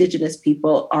Black and Indigenous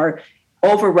people are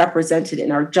overrepresented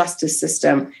in our justice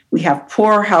system. We have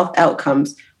poor health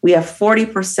outcomes. We have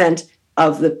 40%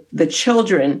 of the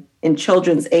children in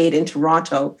children's aid in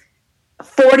Toronto,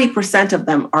 40% of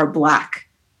them are Black.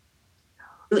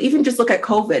 Even just look at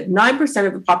COVID, 9%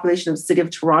 of the population of the city of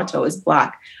Toronto is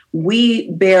Black. We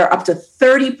bear up to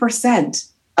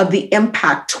 30% of the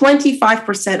impact,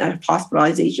 25% of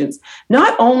hospitalizations.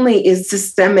 Not only is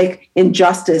systemic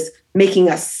injustice making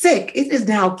us sick, it is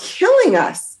now killing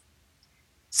us.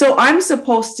 So I'm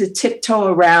supposed to tiptoe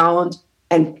around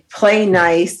and play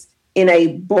nice in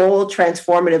a bold,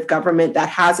 transformative government that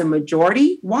has a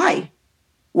majority? Why?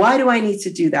 Why do I need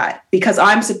to do that? Because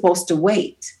I'm supposed to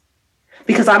wait.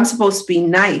 Because I'm supposed to be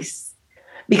nice.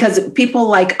 Because people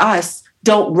like us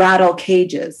don't rattle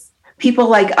cages. People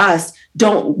like us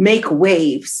don't make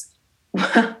waves.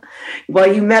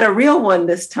 Well, you met a real one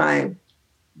this time.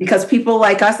 Because people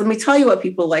like us, let me tell you what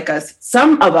people like us,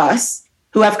 some of us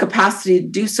who have capacity to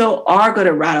do so are going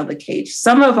to rattle the cage.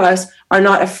 Some of us are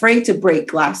not afraid to break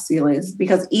glass ceilings,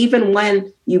 because even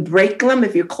when you break them,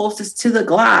 if you're closest to the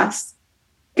glass,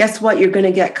 guess what? You're going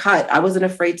to get cut. I wasn't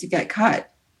afraid to get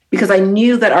cut because I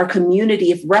knew that our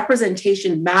community, if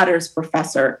representation matters,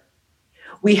 Professor,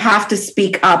 we have to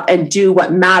speak up and do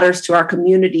what matters to our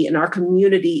community, and our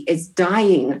community is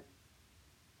dying.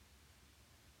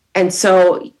 And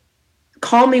so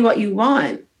call me what you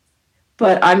want,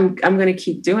 but I'm going to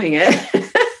keep doing it.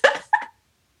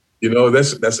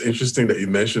 That's interesting that you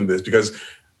mentioned this, because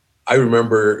I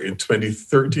remember in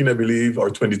 2013, I believe,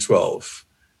 or 2012,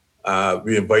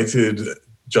 we invited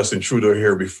Justin Trudeau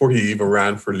here before he even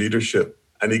ran for leadership.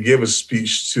 And he gave a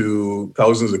speech to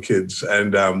thousands of kids.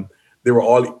 And they were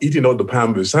all eating out the palm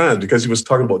of his hand because he was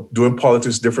talking about doing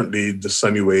politics differently, the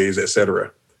sunny ways, et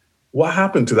cetera. What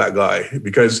happened to that guy?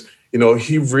 Because,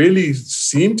 he really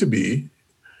seemed to be,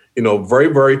 very,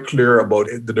 very clear about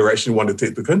the direction he wanted to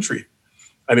take the country.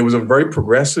 And it was a very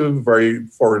progressive, very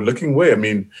forward-looking way. I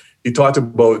mean, he talked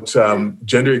about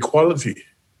gender equality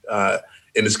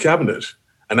in his cabinet,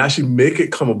 and actually make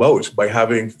it come about by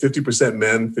having 50%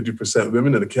 men, 50%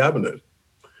 women in the cabinet.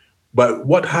 But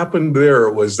what happened there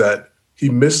was that he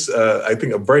missed, I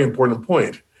think, a very important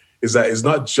point, is that it's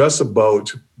not just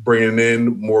about bringing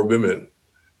in more women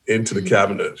into the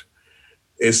cabinet.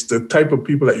 It's the type of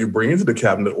people that you bring into the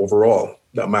cabinet overall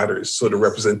that matters. So the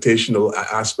representational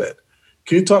aspect.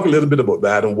 Can you talk a little bit about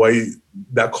that and why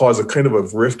that caused a kind of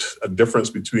a rift, a difference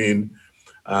between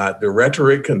the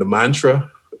rhetoric and the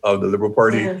mantra of the Liberal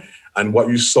Party and what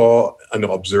you saw and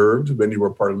observed when you were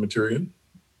parliamentarian?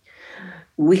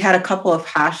 We had a couple of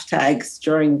hashtags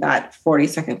during that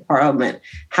 42nd Parliament.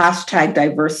 Hashtag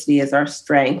diversity is our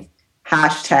strength.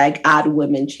 Hashtag add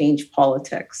women, change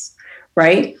politics,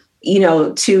 right?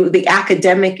 To the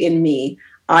academic in me,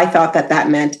 I thought that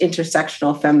meant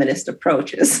intersectional feminist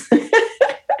approaches.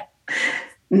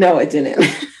 No, it didn't.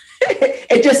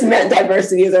 It just meant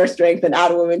diversity is our strength and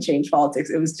add women, change politics.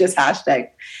 It was just hashtag.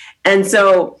 And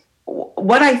so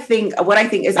what I think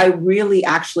is I really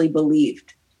actually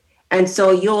believed. And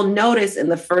so you'll notice in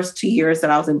the first 2 years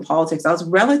that I was in politics, I was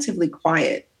relatively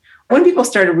quiet. When people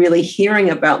started really hearing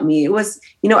about me, it was,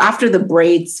 after the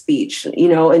Braid speech,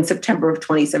 in September of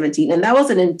 2017. And that was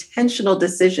an intentional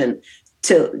decision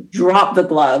to drop the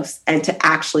gloves and to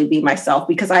actually be myself,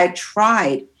 because I had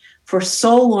tried for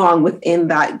so long within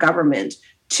that government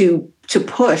to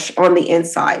push on the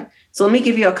inside. So let me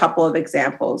give you a couple of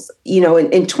examples. In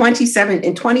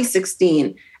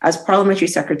 2016, as parliamentary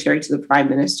secretary to the Prime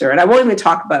Minister, and I won't even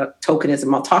talk about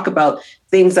tokenism, I'll talk about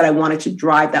things that I wanted to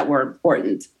drive that were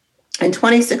important. In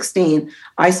 2016,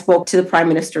 I spoke to the Prime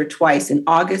Minister twice, in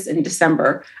August and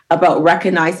December, about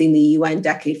recognizing the UN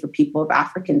Decade for People of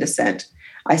African Descent.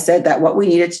 I said that what we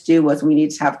needed to do was we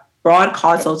needed to have broad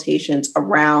consultations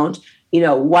around,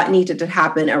 what needed to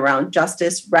happen around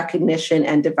justice, recognition,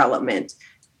 and development.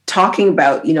 Talking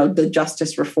about, the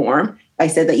justice reform, I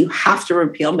said that you have to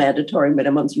repeal mandatory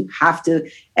minimums. You have to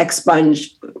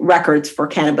expunge records for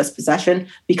cannabis possession,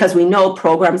 because we know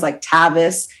programs like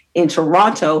TAVIS in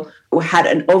Toronto had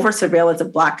an over-surveillance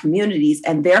of Black communities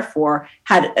and therefore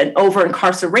had an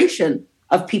over-incarceration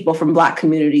of people from Black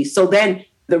communities. So then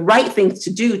the right thing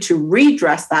to do to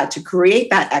redress that, to create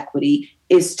that equity,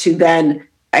 is to then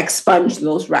expunge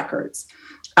those records.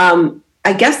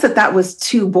 I guess that was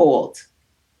too bold,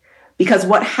 because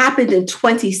what happened in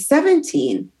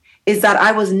 2017 is that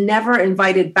I was never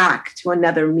invited back to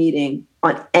another meeting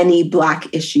on any Black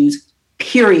issues,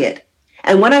 period.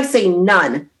 And when I say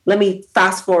none, let me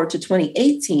fast forward to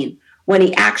 2018, when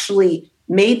he actually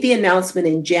made the announcement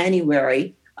in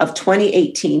January of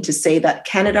 2018 to say that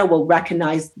Canada will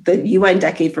recognize the UN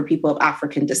Decade for People of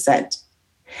African Descent.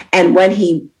 And when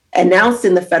he announced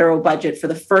in the federal budget for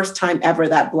the first time ever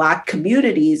that Black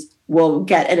communities will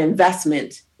get an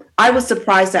investment, I was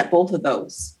surprised at both of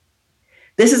those.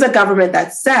 This is a government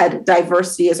that said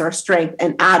diversity is our strength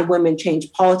and add women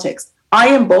change politics. I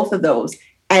am both of those,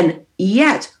 and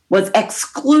yet was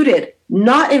excluded,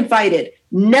 not invited,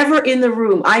 never in the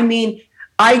room. I mean,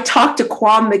 I talked to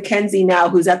Kwame McKenzie now,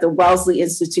 who's at the Wellesley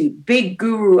Institute, big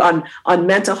guru on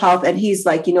mental health. And he's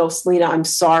like, Selena, I'm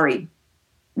sorry.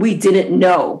 We didn't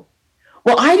know.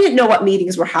 Well, I didn't know what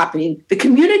meetings were happening. The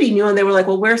community knew, and they were like,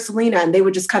 well, where's Selena? And they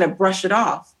would just kind of brush it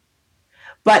off.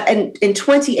 But in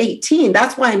 2018,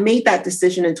 that's why I made that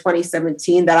decision in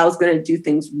 2017 that I was going to do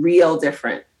things real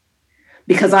different.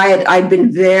 Because I'd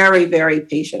been very, very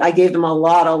patient. I gave them a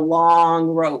lot of long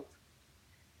rope.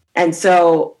 And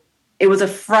so it was a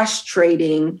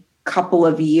frustrating couple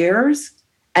of years.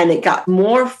 And it got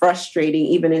more frustrating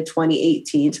even in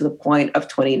 2018 to the point of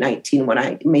 2019 when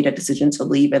I made a decision to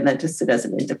leave and then to sit as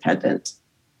an independent.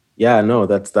 Yeah, no,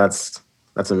 that's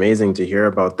amazing to hear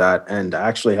about that. And I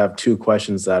actually have two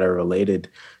questions that are related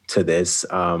to this.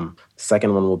 The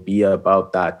second one will be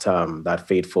about that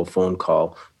fateful phone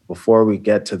call. Before we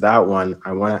get to that one,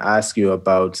 I want to ask you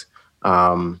about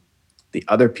the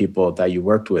other people that you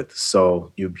worked with.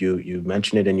 So you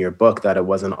mentioned it in your book that it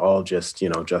wasn't all just,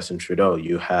 Justin Trudeau.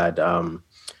 You had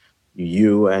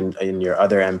you and your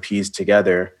other MPs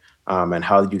together, and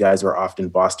how you guys were often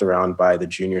bossed around by the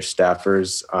junior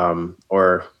staffers,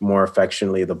 or more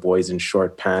affectionately, the boys in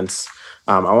short pants.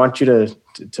 I want you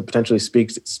to potentially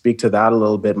speak to that a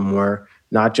little bit more.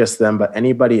 Not just them, but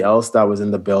anybody else that was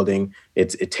in the building.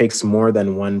 It takes more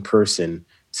than one person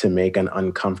to make an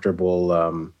uncomfortable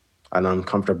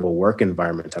work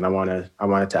environment. And I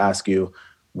wanted to ask you,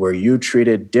 were you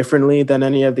treated differently than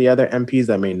any of the other MPs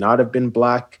that may not have been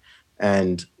Black?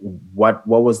 And what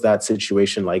was that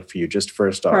situation like for you? Just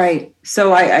first off. Right.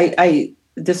 So I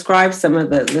described some of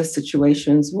the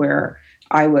situations where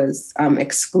I was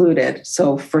excluded.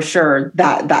 So for sure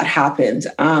that happened.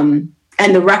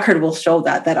 And the record will show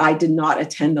that I did not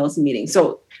attend those meetings.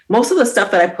 So most of the stuff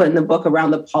that I put in the book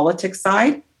around the politics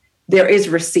side, there is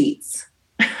receipts.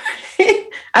 I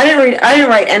didn't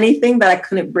write anything that I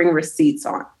couldn't bring receipts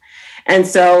on. And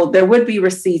so there would be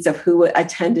receipts of who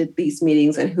attended these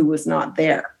meetings and who was not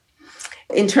there.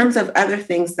 In terms of other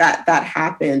things that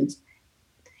happened,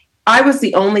 I was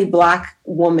the only Black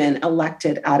woman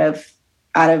elected out of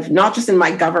not just in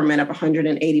my government of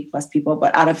 180 plus people,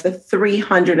 but out of the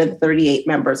 338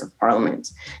 members of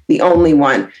parliament, the only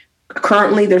one.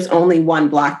 Currently, there's only one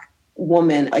Black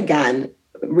woman, again,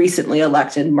 recently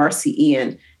elected, Marcy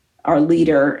Ian, our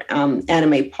leader, Anna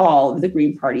May Paul of the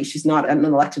Green Party. She's not an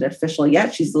elected official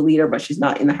yet. She's the leader, but she's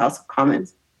not in the House of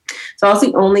Commons. So I was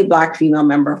the only Black female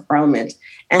member of parliament.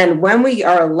 And when we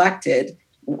are elected,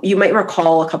 you might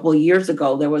recall a couple of years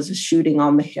ago, there was a shooting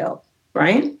on the Hill,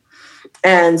 right?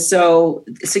 And so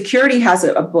security has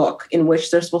a book in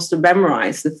which they're supposed to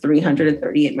memorize the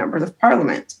 338 members of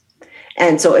parliament.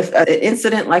 And so if an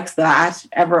incident like that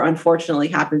ever unfortunately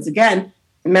happens again,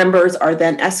 members are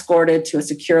then escorted to a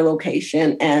secure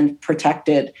location and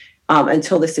protected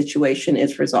until the situation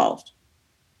is resolved.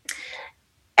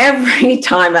 Every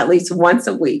time, at least once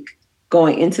a week,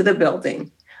 going into the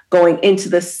building, going into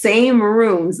the same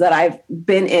rooms that I've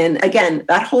been in. Again,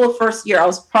 that whole first year, I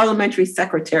was parliamentary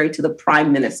secretary to the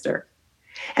prime minister.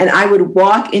 And I would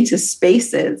walk into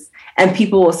spaces and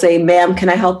people will say, ma'am, can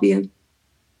I help you?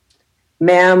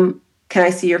 Ma'am, can I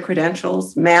see your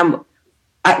credentials? Ma'am,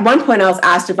 at one point I was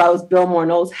asked if I was Bill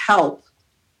Morneau's help.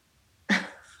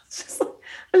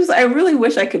 I really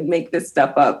wish I could make this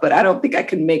stuff up, but I don't think I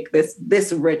can make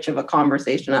this rich of a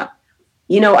conversation up.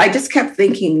 I just kept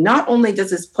thinking, not only does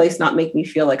this place not make me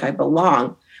feel like I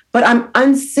belong, but I'm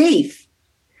unsafe.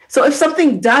 So if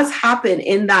something does happen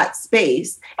in that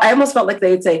space, I almost felt like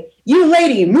they would say, you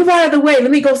lady, move out of the way.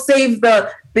 Let me go save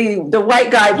the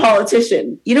white guy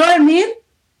politician. You know what I mean?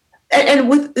 And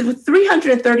with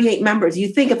 338 members, you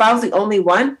think if I was the only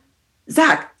one,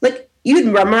 Zach, you'd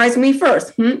memorize me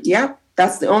first. Yeah,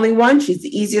 that's the only one. She's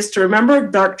the easiest to remember.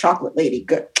 Dark chocolate lady.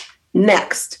 Good.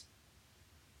 Next.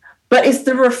 But it's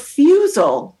the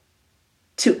refusal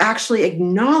to actually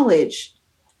acknowledge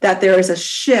that there is a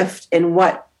shift in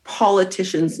what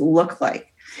politicians look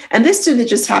like. And this didn't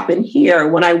just happen here.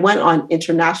 When I went on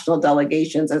international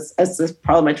delegations as the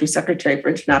parliamentary secretary for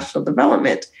international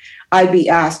development, I'd be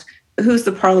asked, who's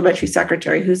the parliamentary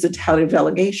secretary? Who's the head of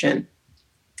delegation?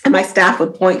 And my staff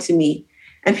would point to me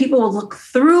and people would look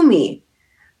through me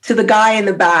to the guy in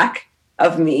the back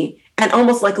of me and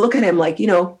almost look at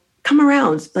him come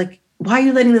around, why are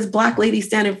you letting this Black lady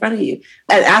stand in front of you?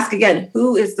 And ask again,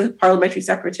 who is the parliamentary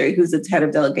secretary? Who's the head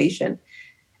of delegation?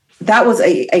 That was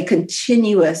a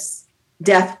continuous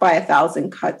death by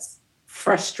 1,000 cuts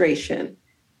frustration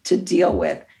to deal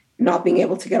with. Not being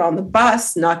able to get on the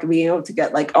bus, not being able to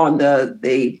get like on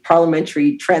the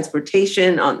parliamentary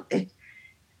transportation. It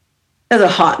was a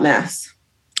hot mess.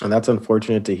 And that's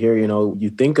unfortunate to hear. You know,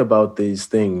 you think about these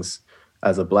things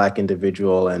as a Black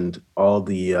individual and all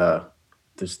the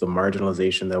just the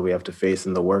marginalization that we have to face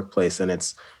in the workplace. And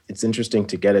it's interesting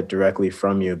to get it directly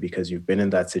from you because you've been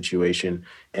in that situation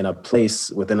in a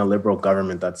place within a liberal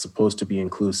government that's supposed to be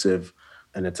inclusive.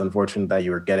 And it's unfortunate that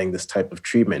you are getting this type of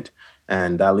treatment.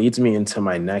 And that leads me into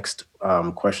my next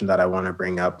question that I want to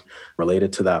bring up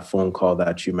related to that phone call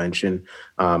that you mentioned.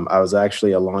 I was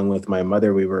actually, along with my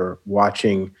mother, we were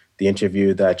watching the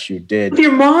interview that you did. With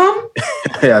your mom?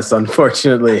 Yes,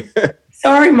 unfortunately.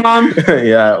 Sorry, Mom.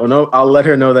 Yeah, well, no, I'll let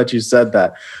her know that you said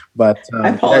that. But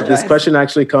this question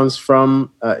actually comes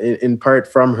from, in part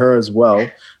from her as well,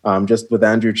 just with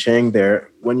Andrew Chang there.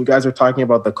 When you guys were talking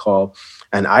about the call,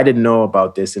 and I didn't know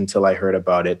about this until I heard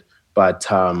about it, but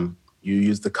you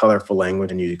used the colorful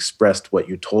language and you expressed what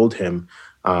you told him.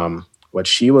 What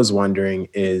she was wondering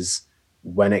is,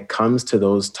 when it comes to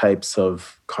those types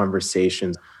of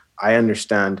conversations, I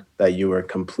understand that you were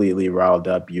completely riled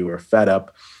up, you were fed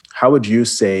up. How would you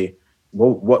say,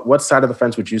 what side of the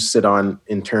fence would you sit on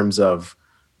in terms of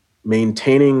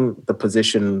maintaining the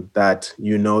position that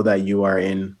you know that you are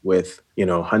in with, you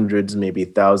know, hundreds, maybe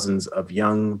thousands of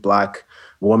young Black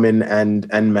women and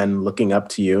men looking up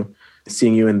to you,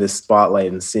 seeing you in this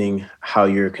spotlight and seeing how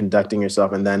you're conducting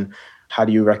yourself? And then how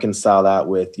do you reconcile that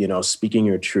with, you know, speaking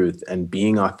your truth and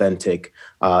being authentic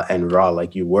and raw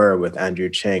like you were with Andrew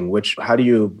Chang? How do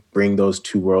you bring those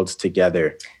two worlds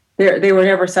together? They were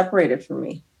never separated from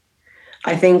me.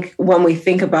 I think when we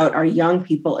think about our young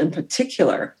people in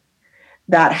particular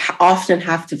that often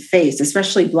have to face,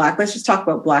 especially Black, let's just talk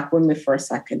about Black women for a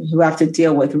second, who have to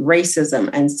deal with racism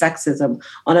and sexism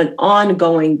on an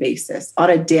ongoing basis,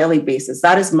 on a daily basis.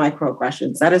 That is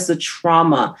microaggressions. That is the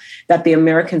trauma that the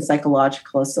American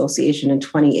Psychological Association in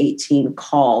 2018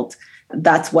 called.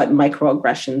 That's what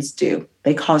microaggressions do.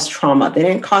 They cause trauma. They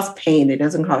didn't cause pain. It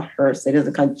doesn't cause hurt. It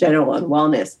doesn't cause general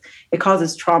unwellness. It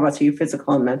causes trauma to your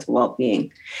physical and mental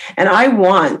well-being. And I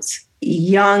want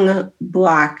young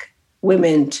Black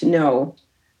women to know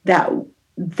that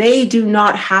they do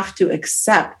not have to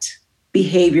accept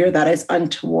behavior that is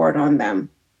untoward on them.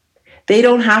 They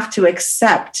don't have to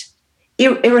accept,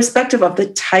 irrespective of the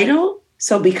title.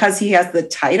 So because he has the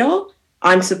title,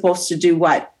 I'm supposed to do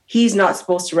what? He's not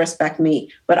supposed to respect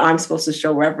me, but I'm supposed to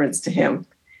show reverence to him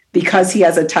because he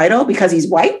has a title, because he's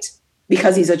white,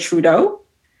 because he's a Trudeau.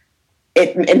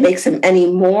 It makes him any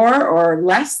more or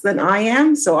less than I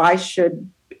am. So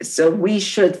we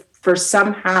should for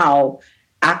somehow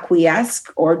acquiesce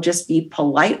or just be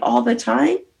polite all the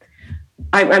time.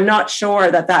 I'm not sure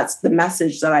that that's the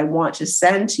message that I want to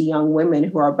send to young women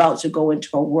who are about to go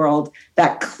into a world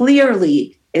that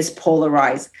clearly is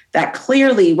polarized, that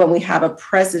clearly when we have a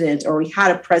president or we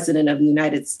had a president of the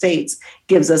United States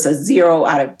gives us a 0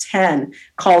 out of 10,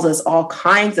 calls us all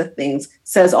kinds of things,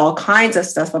 says all kinds of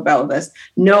stuff about us,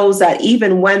 knows that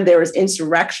even when there is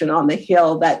insurrection on the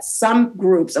Hill, that some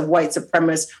groups of white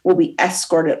supremacists will be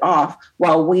escorted off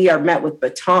while we are met with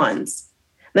batons.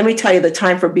 Let me tell you, the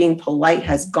time for being polite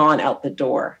has gone out the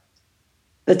door.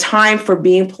 The time for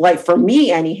being polite, for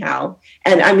me anyhow,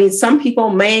 and I mean, some people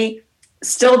may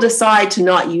still decide to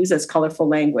not use as colorful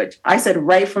language. I said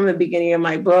right from the beginning of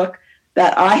my book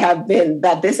that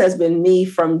this has been me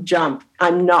from jump.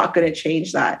 I'm not going to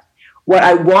change that. What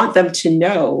I want them to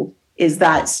know is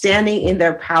that standing in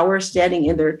their power, standing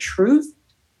in their truth,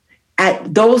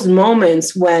 at those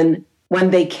moments when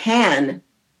they can,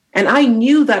 and I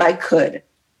knew that I could.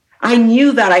 I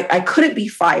knew that I couldn't be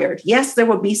fired. Yes, there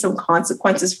would be some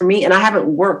consequences for me, and I haven't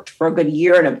worked for a good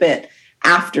year and a bit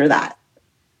after that.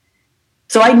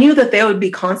 So I knew that there would be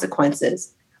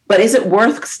consequences, but is it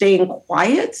worth staying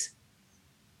quiet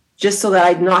just so that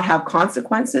I'd not have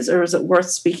consequences, or is it worth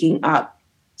speaking up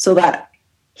so that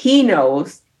he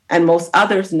knows and most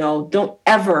others know, don't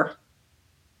ever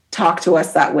talk to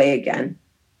us that way again,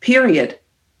 period.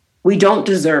 We don't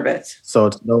deserve it. So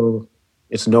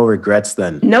it's no regrets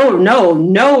then? No,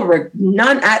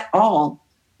 none at all.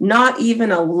 Not even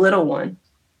a little one.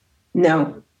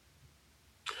 No.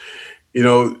 You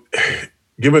know,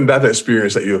 given that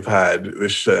experience that you've had,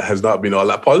 which has not been all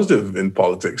that positive in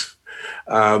politics,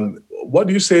 what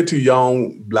do you say to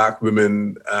young Black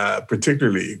women,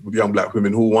 particularly young Black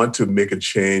women who want to make a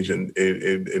change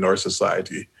in our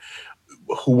society?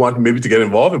 who want maybe to get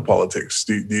involved in politics?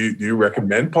 Do you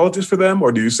recommend politics for them,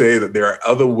 or do you say that there are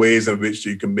other ways in which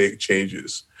you can make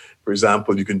changes? For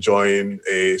example, you can join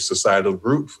a societal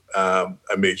group and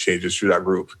make changes through that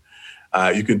group.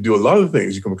 You can do a lot of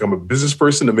things. You can become a business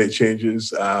person to make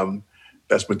changes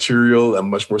that's material and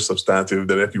much more substantive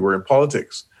than if you were in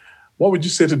politics. What would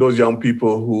you say to those young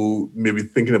people who may be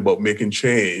thinking about making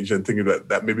change and thinking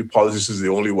that maybe politics is the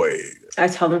only way? I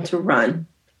tell them to run,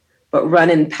 but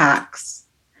run in packs.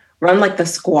 Run like the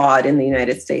Squad in the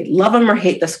United States. Love them or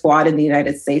hate the Squad in the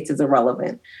United States is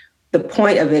irrelevant. The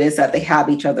point of it is that they have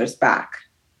each other's back.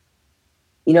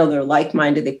 You know, they're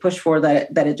like-minded, they push forward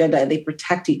that agenda, and they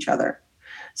protect each other.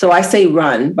 So I say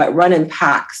run, but run in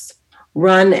packs.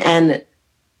 Run and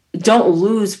don't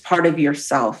lose part of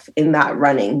yourself in that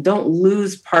running. Don't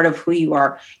lose part of who you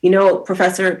are. You know,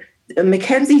 Professor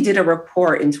McKinsey did a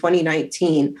report in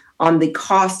 2019 on the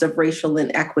cost of racial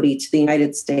inequity to the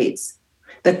United States,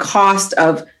 the cost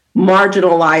of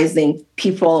marginalizing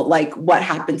people, like what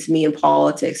happened to me in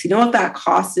politics. You know what that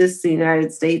cost is to the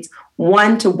United States?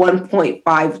 $1 to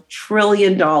 $1.5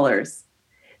 trillion.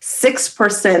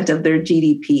 6% of their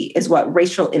GDP is what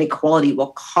racial inequality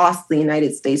will cost the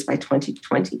United States by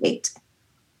 2028.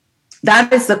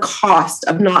 That is the cost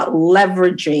of not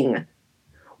leveraging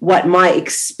what my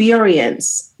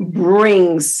experience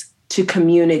brings to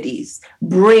communities,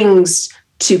 brings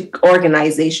to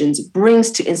organizations,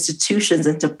 brings to institutions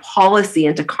and to policy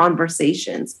and to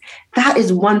conversations. That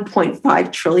is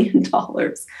 $1.5 trillion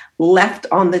left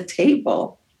on the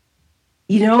table.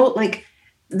 You know, like,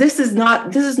 this is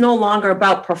no longer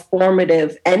about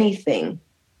performative anything.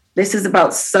 This is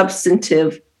about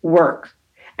substantive work.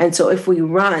 And so if we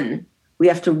run, we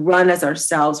have to run as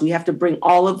ourselves. We have to bring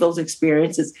all of those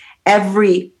experiences.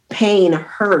 Every pain,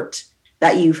 hurt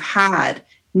that you've had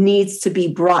needs to be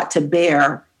brought to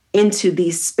bear into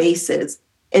these spaces,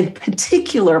 in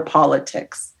particular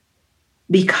politics.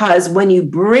 Because when you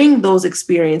bring those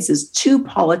experiences to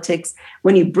politics,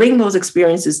 when you bring those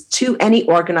experiences to any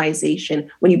organization,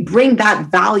 when you bring that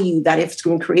value that has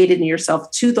been created in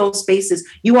yourself to those spaces,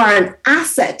 you are an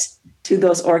asset to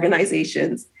those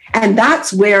organizations. And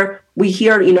that's where we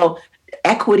hear, you know,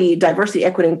 equity, diversity,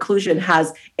 equity, inclusion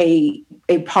has a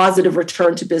positive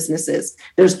return to businesses.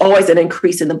 There's always an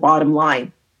increase in the bottom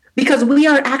line because we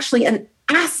are actually an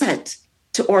asset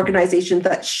to organizations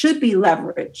that should be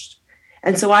leveraged.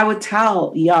 And so I would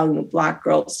tell young Black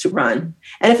girls to run.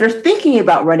 And if they're thinking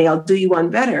about running, I'll do you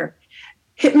one better.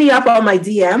 Hit me up on my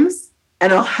DMs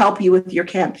and I'll help you with your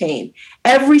campaign.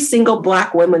 Every single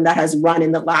Black woman that has run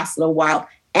in the last little while,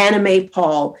 Anna Mae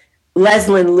Paul,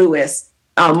 Leslyn Lewis,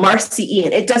 Marcy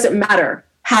Ian, it doesn't matter,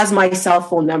 has my cell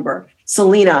phone number.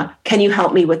 Selena, can you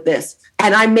help me with this?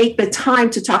 And I make the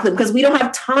time to talk to them because we don't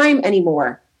have time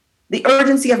anymore. The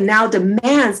urgency of now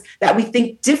demands that we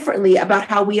think differently about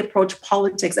how we approach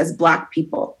politics as Black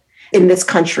people in this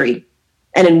country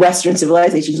and in Western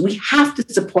civilizations. We have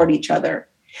to support each other.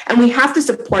 And we have to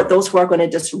support those who are going to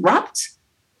disrupt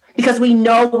because we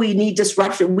know we need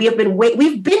disruption. We've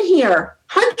been here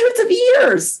hundreds of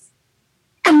years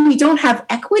and we don't have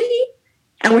equity.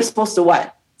 And we're supposed to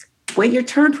what? Wait your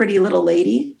turn, pretty little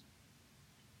lady.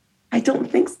 I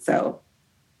don't think so.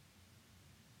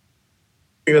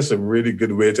 I think that's a really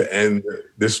good way to end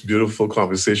this beautiful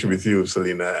conversation with you,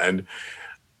 Selena. And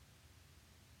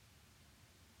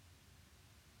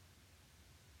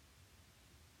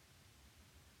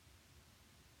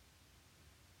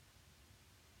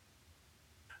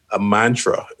a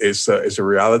mantra. It's a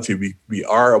reality. We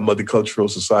are a multicultural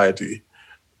society.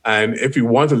 And if we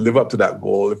want to live up to that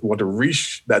goal, if we want to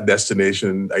reach that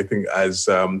destination, I think as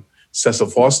Cecil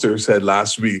Foster said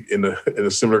last week in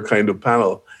a similar kind of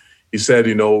panel, he said,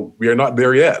 you know, we are not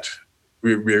there yet.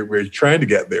 We're trying to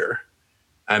get there.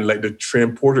 And like the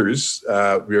train porters,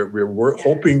 we're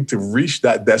hoping to reach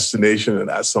that destination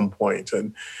at some point.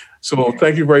 And so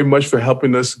thank you very much for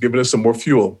helping us, giving us some more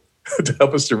fuel to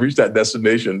help us to reach that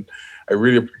destination. I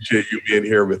really appreciate you being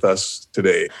here with us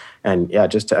today. And yeah,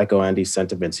 just to echo Andy's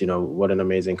sentiments, you know, what an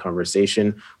amazing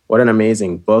conversation. What an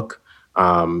amazing book.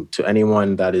 To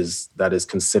anyone that is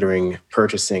considering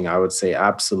purchasing, I would say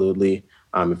absolutely.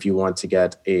 If you want to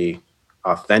get a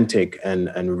authentic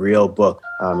and real book,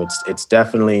 it's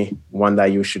definitely one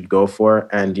that you should go for.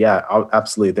 And yeah,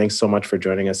 absolutely. Thanks so much for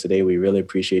joining us today. We really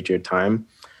appreciate your time.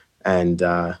 And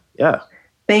yeah.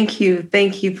 Thank you.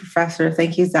 Thank you, Professor.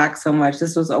 Thank you, Zach, so much.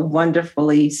 This was a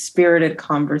wonderfully spirited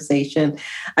conversation.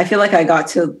 I feel like I got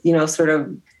to, you know, sort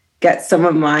of get some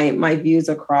of my views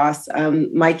across.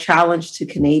 My challenge to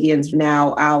Canadians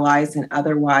now, allies and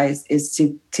otherwise, is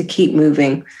to keep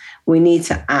moving. We need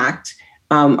to act.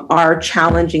 Our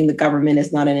challenging the government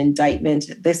is not an indictment.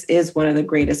 This is one of the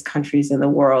greatest countries in the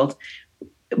world,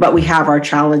 but we have our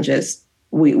challenges.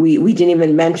 We didn't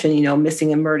even mention,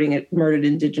 missing and murdered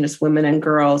Indigenous women and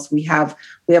girls. We have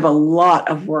a lot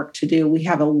of work to do. We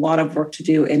have a lot of work to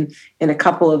do in a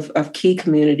couple of key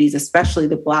communities, especially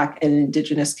the Black and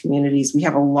Indigenous communities. We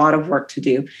have a lot of work to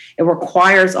do. It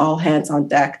requires all hands on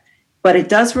deck, but it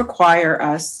does require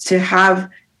us to have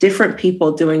different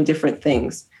people doing different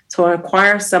things. So it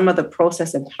requires some of the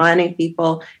process and planning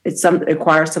people. It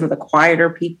requires some of the quieter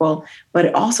people, but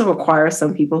it also requires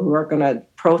some people who are going to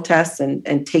protest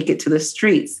and take it to the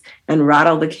streets and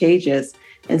rattle the cages.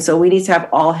 And so we need to have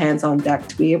all hands on deck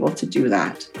to be able to do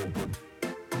that.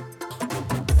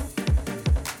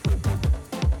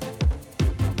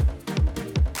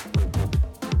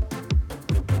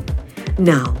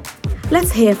 Now,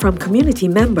 let's hear from community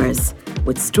members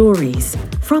with stories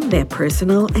from their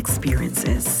personal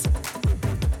experiences.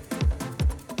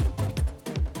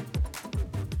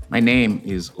 My name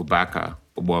is Ubaka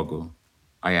Obogu.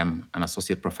 I am an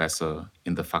associate professor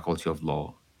in the Faculty of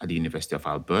Law at the University of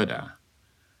Alberta.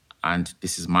 And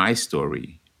this is my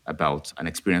story about an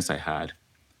experience I had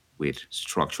with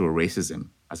structural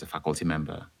racism as a faculty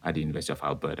member at the University of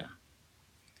Alberta.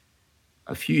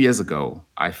 A few years ago,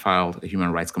 I filed a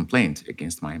human rights complaint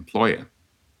against my employer,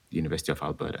 the University of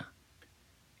Alberta.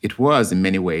 It was, in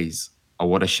many ways, a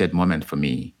watershed moment for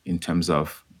me in terms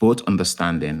of both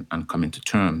understanding and coming to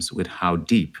terms with how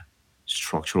deep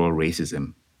structural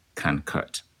racism can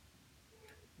cut.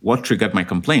 What triggered my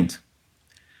complaint?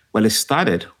 Well, it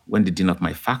started when the dean of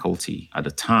my faculty at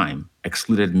the time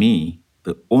excluded me,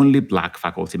 the only Black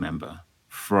faculty member,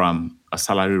 from a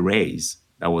salary raise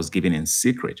that was given in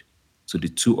secret to the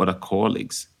two other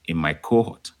colleagues in my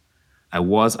cohort. I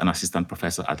was an assistant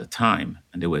professor at the time,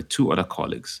 and there were two other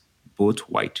colleagues, both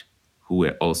white, who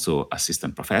were also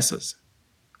assistant professors.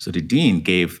 So the dean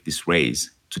gave this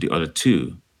raise to the other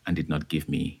two and did not give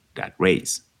me that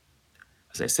raise.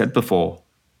 As I said before,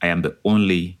 I am the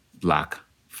only Black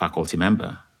faculty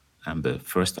member. I'm the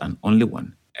first and only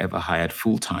one ever hired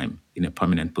full-time in a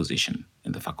permanent position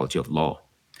in the Faculty of Law.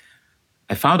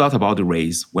 I found out about the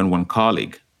raise when one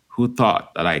colleague, who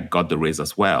thought that I got the raise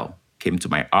as well, came to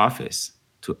my office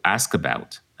to ask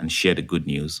about and share the good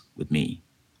news with me.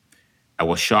 I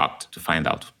was shocked to find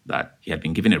out that he had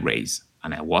been given a raise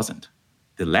and I wasn't.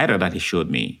 The letter that he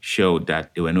showed me showed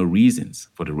that there were no reasons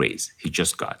for the raise. He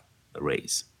just got a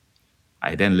raise.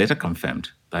 I then later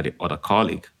confirmed that the other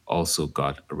colleague also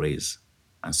got a raise.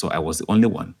 And so I was the only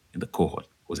one in the cohort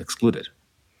who was excluded.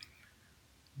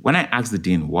 When I asked the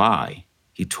dean why,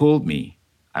 he told me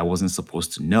I wasn't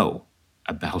supposed to know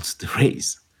about the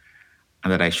raise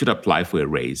and that I should apply for a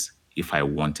raise if I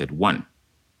wanted one.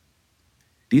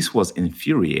 This was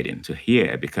infuriating to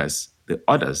hear because the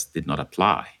others did not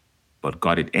apply, but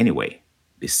got it anyway.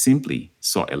 They simply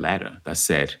saw a letter that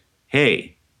said,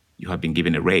 "Hey, you have been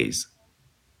given a raise."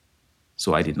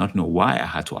 So I did not know why I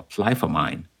had to apply for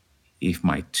mine if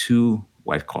my two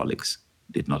white colleagues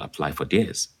did not apply for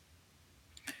theirs.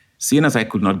 Seeing as I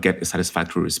could not get a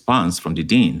satisfactory response from the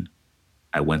dean,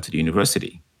 I went to the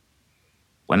university.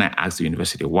 When I asked the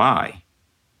university why,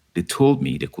 they told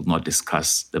me they could not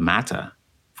discuss the matter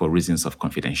for reasons of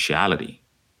confidentiality.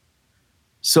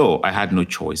 So I had no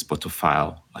choice but to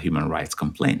file a human rights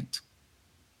complaint.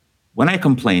 When I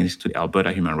complained to the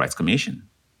Alberta Human Rights Commission,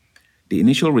 the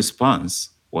initial response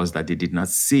was that they did not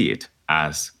see it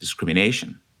as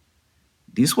discrimination.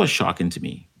 This was shocking to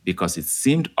me because it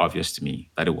seemed obvious to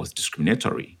me that it was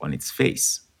discriminatory on its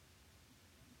face.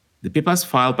 The papers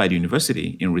filed by the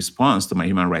university in response to my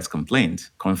human rights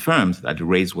complaint confirmed that the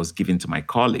raise was given to my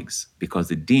colleagues because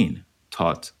the dean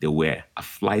thought they were a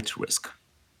flight risk.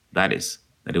 That is,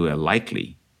 that they were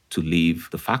likely to leave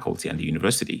the faculty and the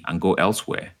university and go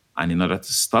elsewhere. And in order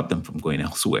to stop them from going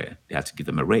elsewhere, they had to give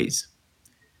them a raise.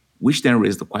 Which then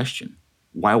raised the question,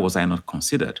 why was I not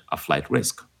considered a flight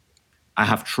risk? I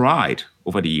have tried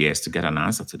over the years to get an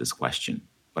answer to this question,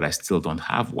 but I still don't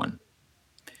have one.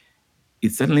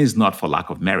 It certainly is not for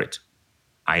lack of merit.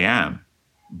 I am,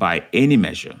 by any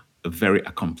measure, a very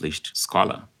accomplished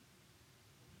scholar.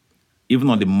 Even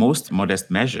on the most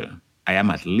modest measure, I am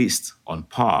at least on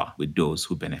par with those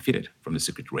who benefited from the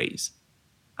secret raise.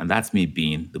 And that's me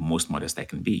being the most modest I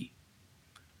can be.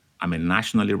 I'm a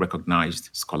nationally recognized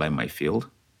scholar in my field.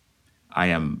 I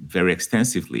am very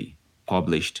extensively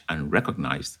published and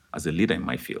recognized as a leader in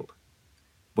my field.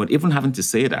 But even having to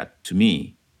say that, to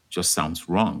me, just sounds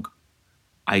wrong.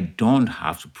 I don't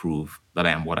have to prove that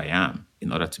I am what I am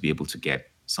in order to be able to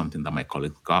get something that my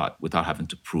colleagues got without having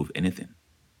to prove anything.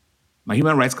 My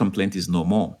human rights complaint is no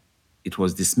more. It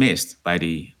was dismissed by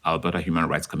the Alberta Human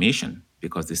Rights Commission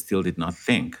because they still did not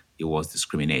think it was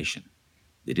discrimination.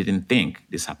 They didn't think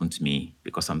this happened to me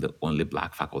because I'm the only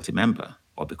Black faculty member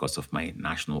or because of my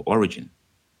national origin.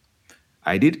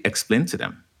 I did explain to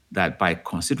them that by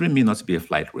considering me not to be a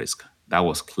flight risk, that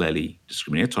was clearly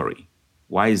discriminatory.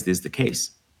 Why is this the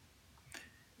case?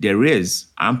 There is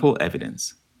ample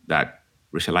evidence that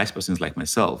racialized persons like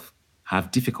myself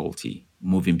have difficulty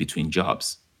moving between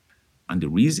jobs. And the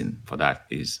reason for that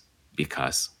is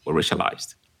because we're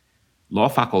racialized. Law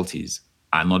faculties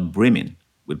are not brimming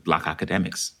with Black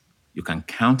academics. You can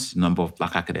count the number of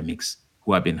Black academics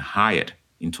who have been hired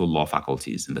into law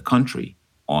faculties in the country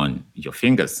on your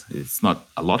fingers. It's not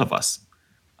a lot of us.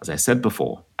 As I said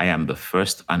before, I am the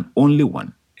first and only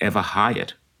one ever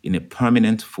hired in a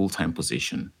permanent full-time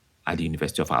position at the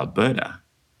University of Alberta.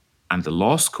 And the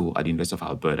law school at the University of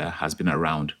Alberta has been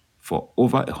around for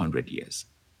over 100 years.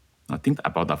 Now think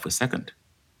about that for a second.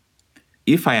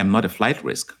 If I am not a flight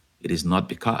risk, it is not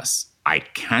because I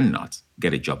cannot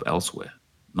get a job elsewhere,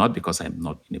 not because I'm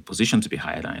not in a position to be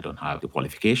hired and I don't have the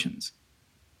qualifications.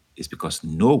 It's because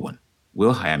no one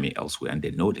will hire me elsewhere, and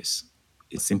they know this.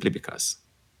 It's simply because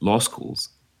law schools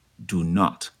do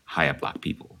not hire Black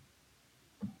people.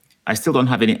 I still don't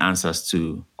have any answers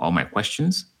to all my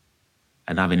questions.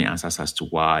 I don't have any answers as to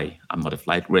why I'm not a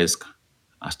flight risk,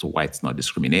 as to why it's not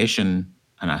discrimination,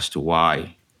 and as to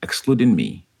why excluding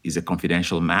me is a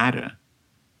confidential matter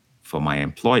for my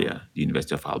employer, the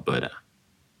University of Alberta.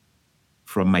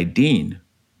 From my dean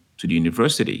to the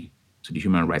university to the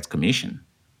Human Rights Commission,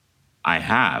 I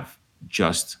have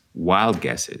just wild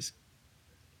guesses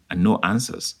and no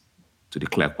answers to the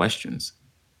clear questions.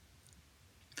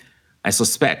 I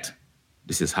suspect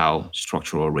this is how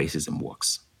structural racism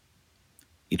works.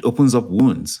 It opens up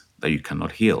wounds that you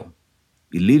cannot heal.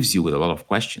 It leaves you with a lot of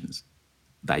questions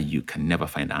that you can never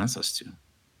find answers to.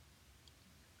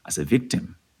 As a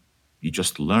victim, you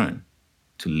just learn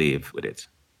to live with it.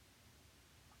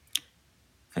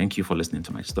 Thank you for listening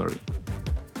to my story.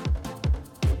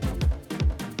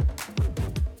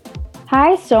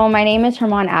 Hi, so my name is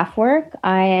Herman Afwerk.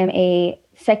 I am a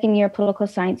second-year political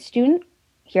science student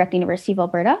here at the University of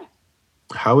Alberta.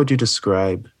 How would you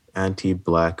describe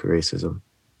anti-Black racism?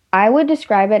 I would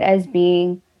describe it as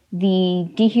being the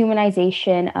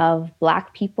dehumanization of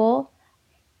Black people,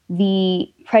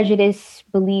 the prejudice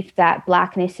belief that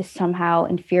Blackness is somehow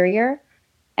inferior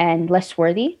and less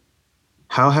worthy.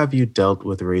 How have you dealt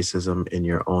with racism in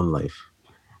your own life?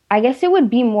 I guess it would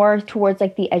be more towards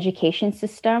like the education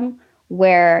system,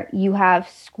 where you have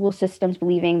school systems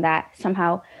believing that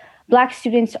somehow Black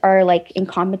students are like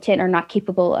incompetent or not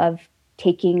capable of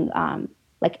taking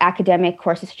like academic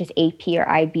courses such as AP or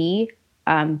IB,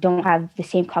 don't have the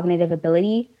same cognitive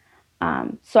ability.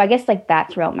 So I guess like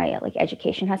that throughout my like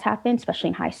education has happened, especially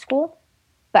in high school.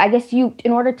 But I guess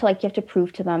in order to like, you have to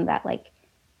prove to them that like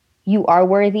you are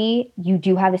worthy, you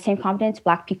do have the same competence.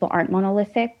 Black people aren't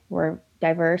monolithic, we're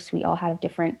diverse, we all have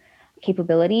different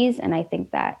capabilities. And I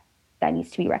think that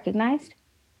needs to be recognized.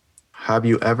 Have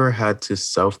you ever had to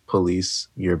self-police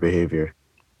your behavior?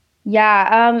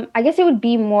 Yeah, I guess it would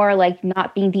be more like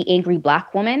not being the angry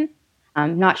Black woman,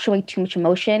 not showing too much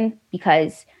emotion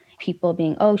because people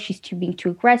being, oh, she's being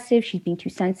too aggressive, she's being too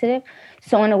sensitive.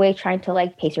 So in a way, trying to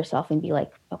like pace yourself and be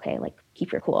like, okay, like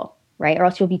keep your cool, right? Or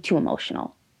else you'll be too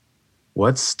emotional.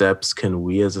 What steps can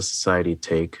we as a society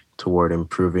take toward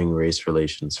improving race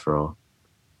relations for all?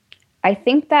 I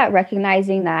think that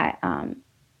recognizing that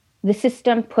the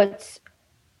system puts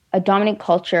a dominant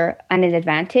culture at an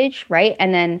advantage, right?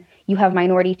 And then you have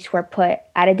minorities who are put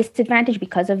at a disadvantage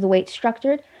because of the way it's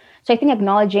structured. So I think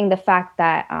acknowledging the fact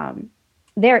that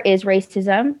there is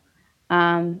racism,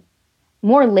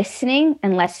 more listening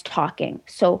and less talking.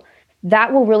 So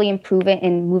that will really improve it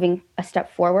in moving a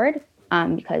step forward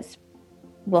because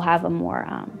we'll have a more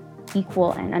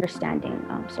equal and understanding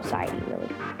society, really.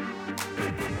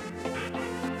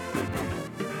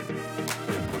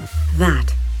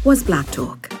 That was Black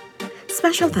Talk.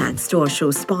 Special thanks to our show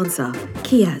sponsor,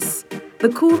 KIAS, the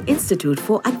Cool Institute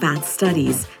for Advanced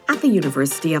Studies at the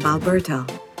University of Alberta.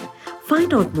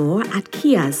 Find out more at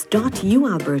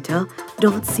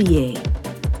kias.ualberta.ca.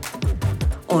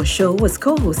 Our show was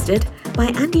co-hosted by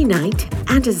Andy Knight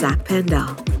and Zach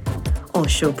Penda. Our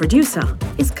show producer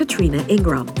is Katrina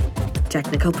Ingram.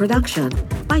 Technical production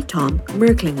by Tom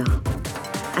Merklinger.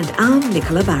 And I'm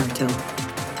Nicola Barreto.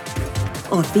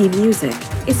 Our theme music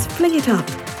is Fling It Up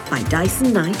by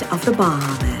Dyson Knight of the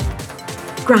Bahamen.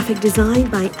 Graphic design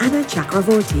by Anna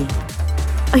Chakravorty.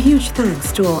 A huge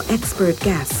thanks to our expert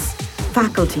guests,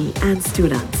 faculty and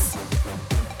students.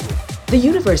 The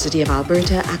University of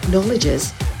Alberta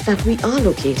acknowledges that we are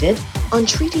located on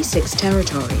Treaty 6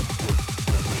 territory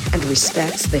and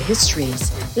respects the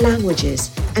histories,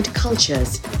 languages, and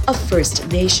cultures of First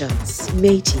Nations,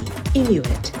 Métis,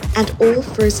 Inuit, and all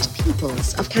First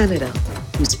Peoples of Canada,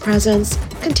 whose presence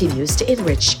continues to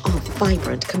enrich our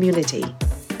vibrant community.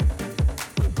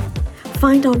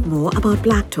 Find out more about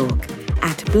Black Talk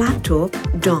at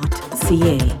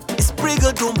blacktalk.ca. It's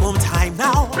Brigadoom time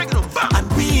now,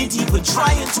 and we ain't even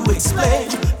trying to explain.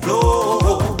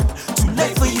 No, too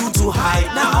late for you to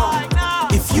hide now.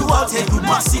 If you out here, you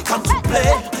must see come to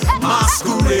play.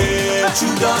 Masquerade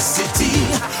through the city.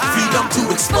 Freedom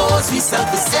to expose yourself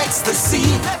is ecstasy.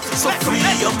 So free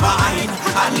your mind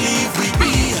and leave we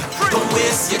be. Don't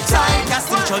waste your time, that's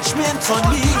the judgment on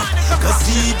me. Cause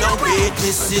either way,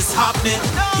 this is happening.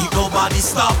 Ain't nobody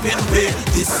stopping me.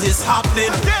 This is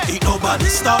happening. Ain't nobody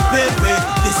stopping me.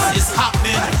 This is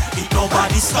happening. Ain't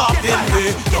nobody stopping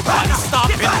me. Nobody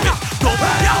stopping me.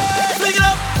 Nobody out. Fling it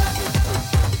up.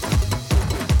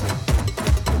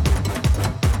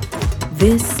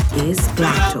 This is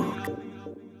Black Talk.